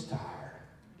ways tired.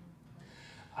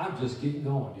 I'm just getting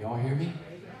going. Do y'all hear me?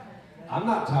 I'm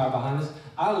not tired behind this.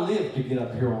 I live to get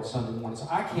up here on Sunday mornings.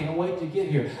 I can't wait to get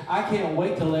here. I can't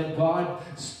wait to let God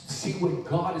see what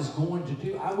God is going to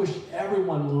do. I wish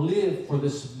everyone lived for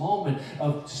this moment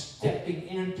of stepping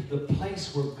into the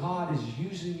place where God is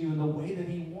using you in the way that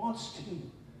He wants to.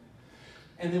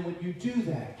 And then when you do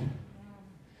that,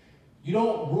 you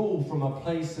don't rule from a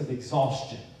place of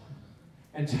exhaustion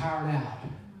and tired out.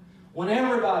 When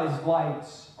everybody's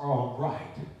lights are on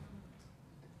bright,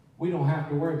 we don't have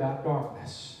to worry about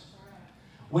darkness.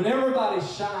 When everybody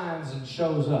shines and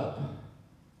shows up,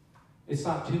 it's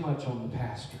not too much on the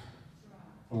pastor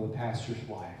or the pastor's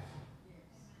wife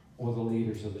or the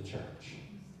leaders of the church.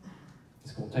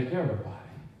 It's going to take everybody.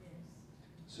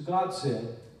 So God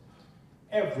said,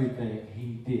 everything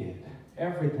He did,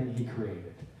 everything He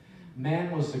created,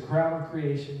 man was the crown of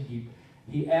creation.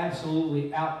 He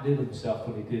absolutely outdid Himself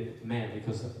when He did man,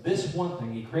 because of this one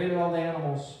thing. He created all the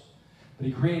animals, but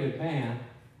He created man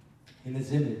in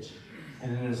His image.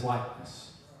 and in his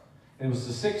likeness. And it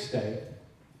was the 6th day,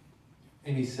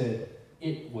 and he said,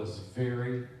 it was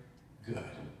very good.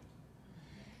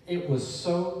 It was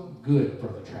so good,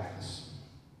 Brother Travis,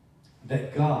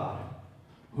 that God,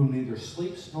 who neither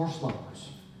sleeps nor slumbers,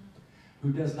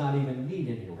 who does not even need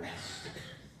any rest,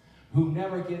 who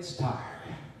never gets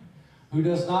tired, who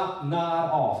does not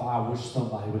nod off, I wish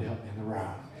somebody would help me in the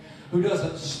room, who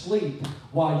doesn't sleep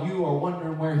while you are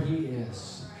wondering where he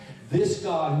is. This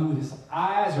God, who his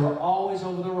eyes are always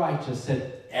over the righteous,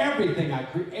 said, everything I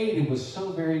created was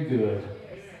so very good.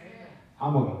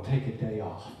 I'm going to take a day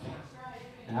off,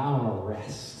 and I'm going to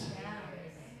rest.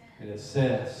 And it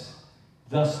says,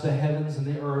 thus the heavens and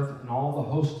the earth and all the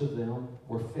host of them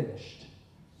were finished.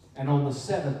 And on the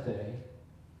 7th day,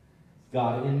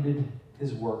 God ended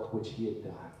his work which he had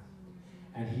done.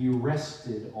 And he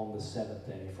rested on the 7th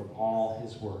day from all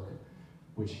his work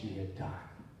which he had done.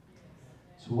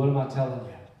 So what am I telling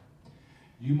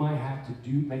you? You might have to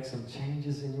make some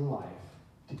changes in your life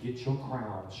to get your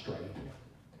crown straight,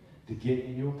 to get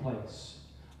in your place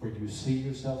where you see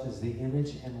yourself as the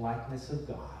image and likeness of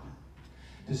God,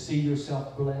 to see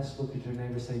yourself blessed. Look at your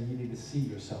neighbor and say, you need to see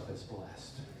yourself as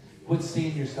blessed. Quit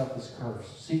seeing yourself as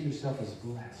cursed. See yourself as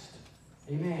blessed.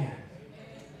 Amen.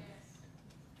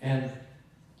 And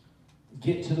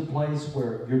get to the place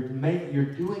where you're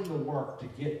doing the work to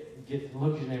get.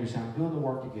 Look at your neighbor and say, I'm doing the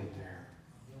work to get there.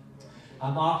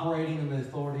 I'm operating in the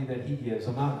authority that he gives.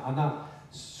 I'm not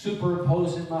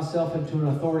superimposing myself into an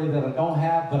authority that I don't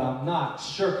have, but I'm not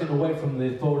shirking away from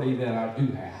the authority that I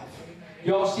do have.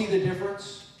 Y'all see the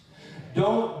difference?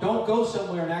 Don't go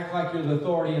somewhere and act like you're the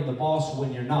authority and the boss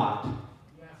when you're not.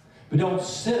 But don't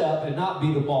sit up and not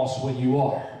be the boss when you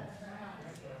are.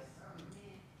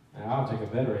 And I'll take a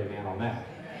better amen on that.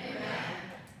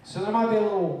 So there might be a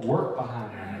little work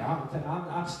behind that.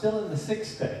 I'm still in the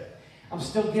 6th day. I'm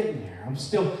still getting there. I'm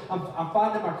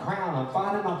finding my crown. I'm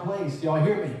finding my place. Y'all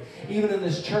hear me? Even in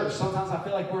this church, sometimes I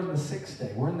feel like we're in the 6th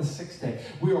day. We're in the 6th day.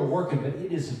 We are working, but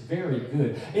it is very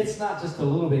good. It's not just a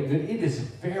little bit good. It is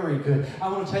very good. I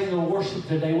want to tell you, the worship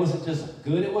today wasn't just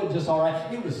good. It wasn't just all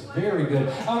right. It was very good.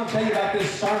 I want to tell you about this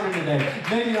sermon today.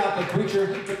 Maybe not the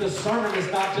preacher, but the sermon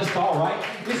is not just all right.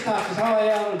 It's not just, oh,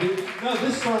 yeah, I'm going to do. No,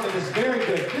 this sermon is very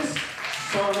good. This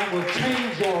sermon will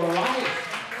change your life.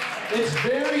 It's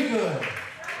very good.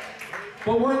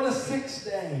 But we're in the 6th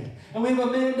day. And we have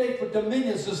a mandate for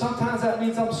dominion. So sometimes that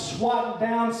means I'm swatting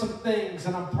down some things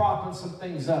and I'm propping some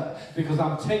things up because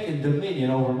I'm taking dominion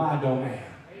over my domain.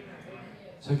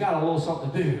 So I got a little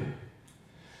something to do.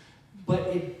 But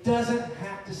it doesn't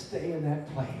have to stay in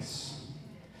that place.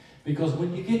 Because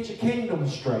when you get your kingdom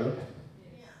straight,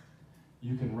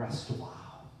 you can rest a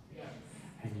while.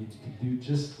 And you can do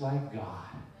just like God.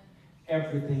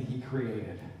 Everything he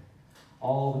created.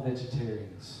 All the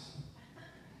vegetarians.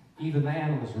 Even the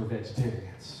animals were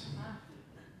vegetarians.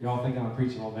 Y'all think I'm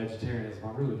preaching on vegetarianism.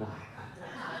 I'm really not.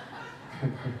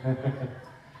 I'm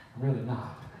really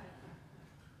not.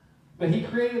 But he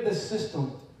created this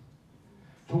system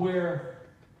to where,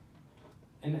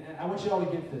 and I want you all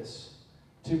to get this,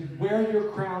 to wear your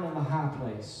crown in the high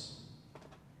place,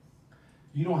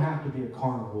 you don't have to be a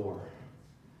carnivore.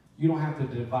 You don't have to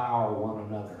devour one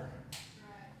another.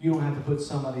 You don't have to put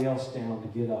somebody else down to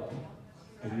get up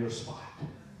in your spot.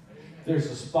 There's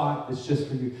a spot that's just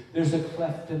for you. There's a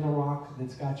cleft in the rock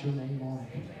that's got your name on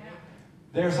it.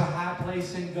 There's a high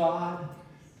place in God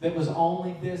that was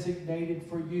only designated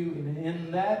for you. And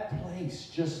in that place,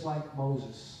 just like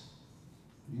Moses,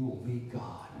 you will meet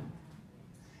God.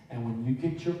 And when you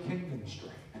get your kingdom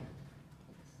straight,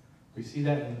 we see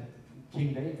that in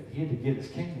King David. He had to get his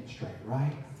kingdom straight,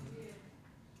 right?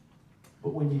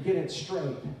 But when you get it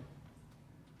straight,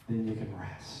 then you can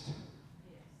rest.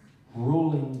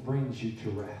 Ruling brings you to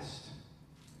rest.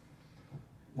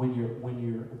 When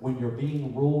you're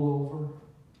being ruled over,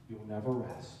 you'll never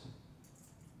rest.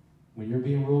 When you're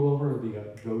being ruled over, it'll be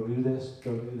go do this,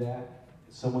 go do that.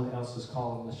 Someone else is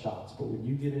calling the shots. But when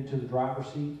you get into the driver's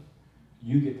seat,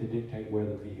 you get to dictate where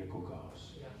the vehicle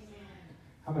goes.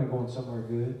 How about going somewhere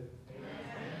good?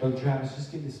 Brother Travis,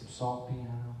 just give me some soft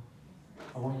piano.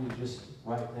 I want you to just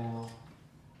right now,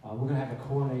 we're going to have a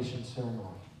coronation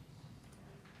ceremony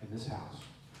in this house.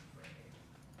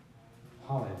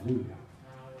 Hallelujah.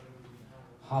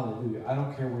 Hallelujah. I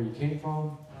don't care where you came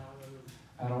from.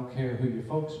 I don't care who your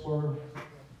folks were.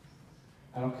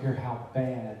 I don't care how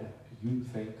bad you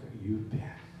think you've been.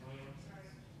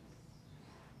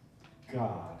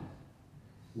 God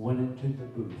went into the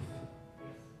booth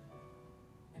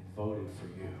and voted for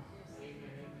you.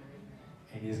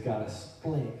 And he's got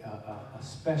a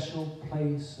special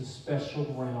place, a special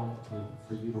realm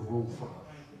for you to rule from.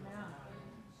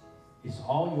 It's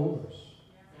all yours.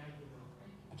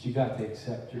 But you got to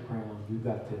accept your crown. You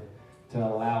got to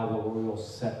allow the royal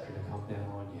scepter to come down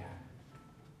on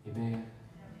you. Amen.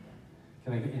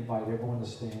 Can I invite everyone to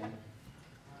stand?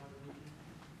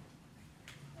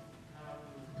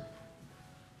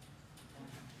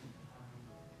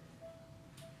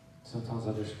 Sometimes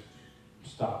I just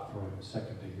stop for a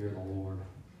second to hear the Lord.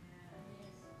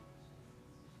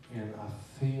 And I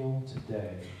feel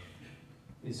today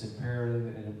it's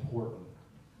imperative and important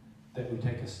that we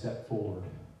take a step forward.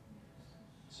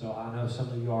 So I know some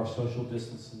of you are social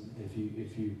distancing. If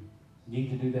you need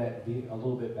to do that, be a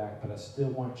little bit back, but I still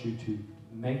want you to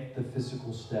make the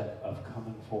physical step of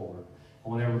coming forward. I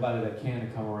want everybody that can to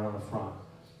come around the front.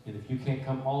 And if you can't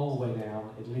come all the way down,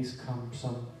 at least come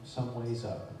some ways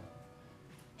up.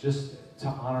 Just to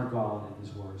honor God in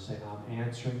His Word. Say, I'm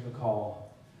answering the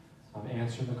call. I'm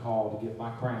answering the call to get my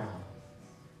crown.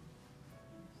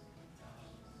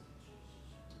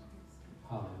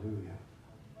 Hallelujah.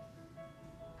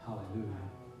 Hallelujah.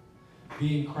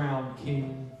 Being crowned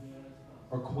king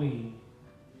or queen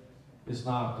is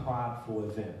not a prideful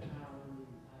event.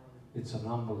 It's an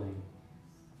humbling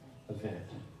event.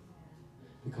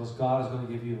 Because God is going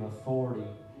to give you an authority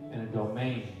and a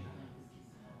domain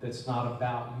that's not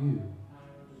about you.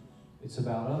 It's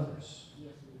about others.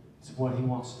 It's what He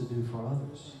wants to do for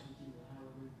others.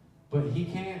 But He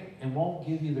can't and won't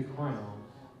give you the crown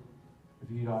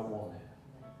if you don't want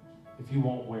it. If you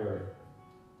won't wear it.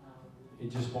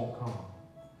 It just won't come.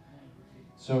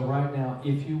 So right now,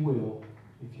 if you're willing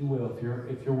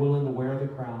to wear the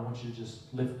crown, I want you to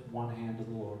just lift one hand to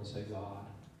the Lord and say, God,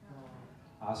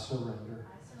 I surrender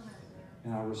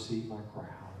and I receive my crown.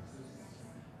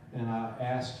 And I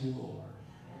ask you, Lord,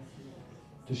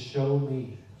 to show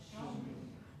me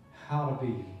how to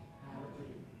be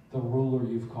the ruler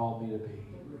you've called me to be.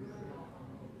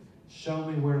 Show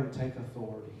me where to take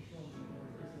authority.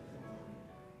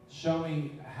 Show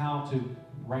me how to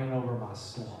reign over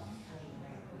myself,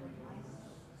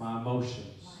 my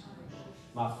emotions,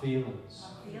 my feelings,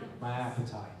 my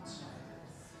appetites.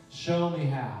 Show me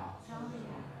how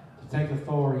to take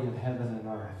authority in heaven and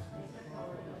earth.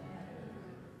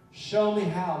 Show me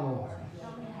how, Lord,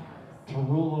 to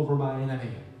rule over my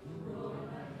enemy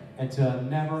and to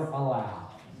never allow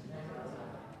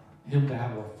him to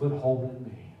have a foothold in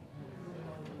me.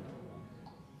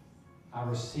 I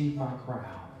receive my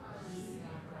crown.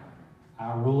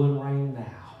 I rule and reign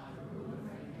now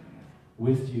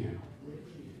with you.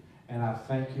 And I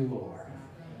thank you, Lord,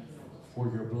 for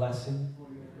your blessing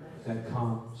that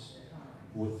comes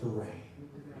with the reign.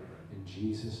 In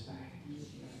Jesus' name.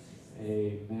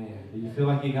 Amen. Do you feel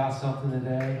like you got something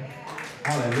today?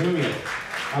 Hallelujah.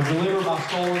 I've delivered my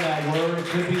soul in that word. It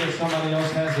could be that somebody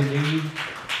else has a need.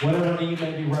 Whatever need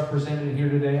may be represented here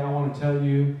today, I want to tell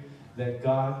you that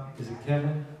God, is it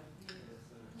Kevin?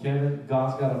 Kevin,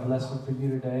 God's got a blessing for you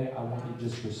today. I want you to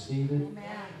just receive it.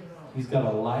 He's got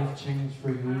a life change for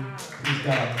you. He's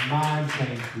got a mind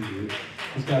change for you.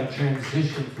 He's got a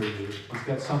transition for you. He's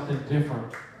got something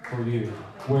different for you.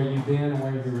 Where you've been and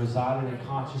where you resided in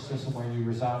consciousness and where you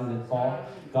resided in thought,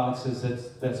 God says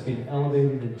that's been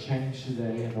elevated and changed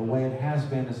today. And the way it has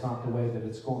been is not the way that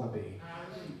it's going to be.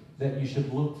 That you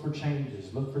should look for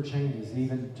changes. Look for changes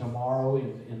even tomorrow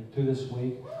and through this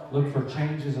week. Look for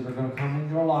changes that are going to come in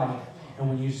your life. And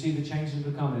when you see the changes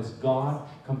that come, it's God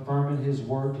confirming His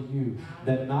word to you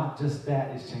that not just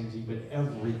that is changing, but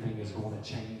everything is going to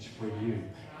change for you.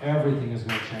 Everything is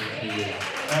going to change for you.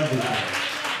 Everything.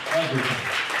 Everything.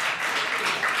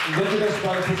 Look at this,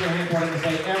 brother. Put your hand on it and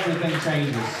say, everything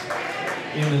changes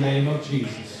in the name of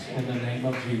Jesus. In the name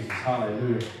of Jesus.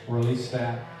 Hallelujah. Release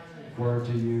that word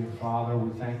to you. Father,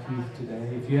 we thank you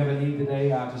today. If you have a need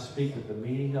today, I just speak at the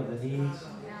meeting of the needs.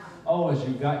 Oh, as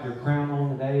you got your crown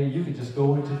on today, you can just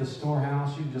go into the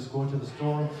storehouse. You can just go into the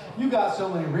store. You got so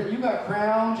many, you got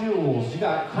crown jewels. You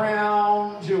got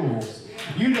crown jewels.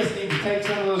 You just need to take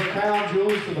some of those crown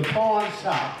jewels to the pawn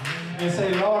shop and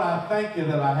say, Lord, I thank you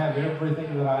that I have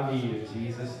everything that I need in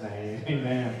Jesus' name.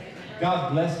 Amen.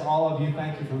 God bless all of you.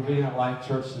 Thank you for being at Life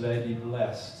Church today. Be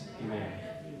blessed. Amen.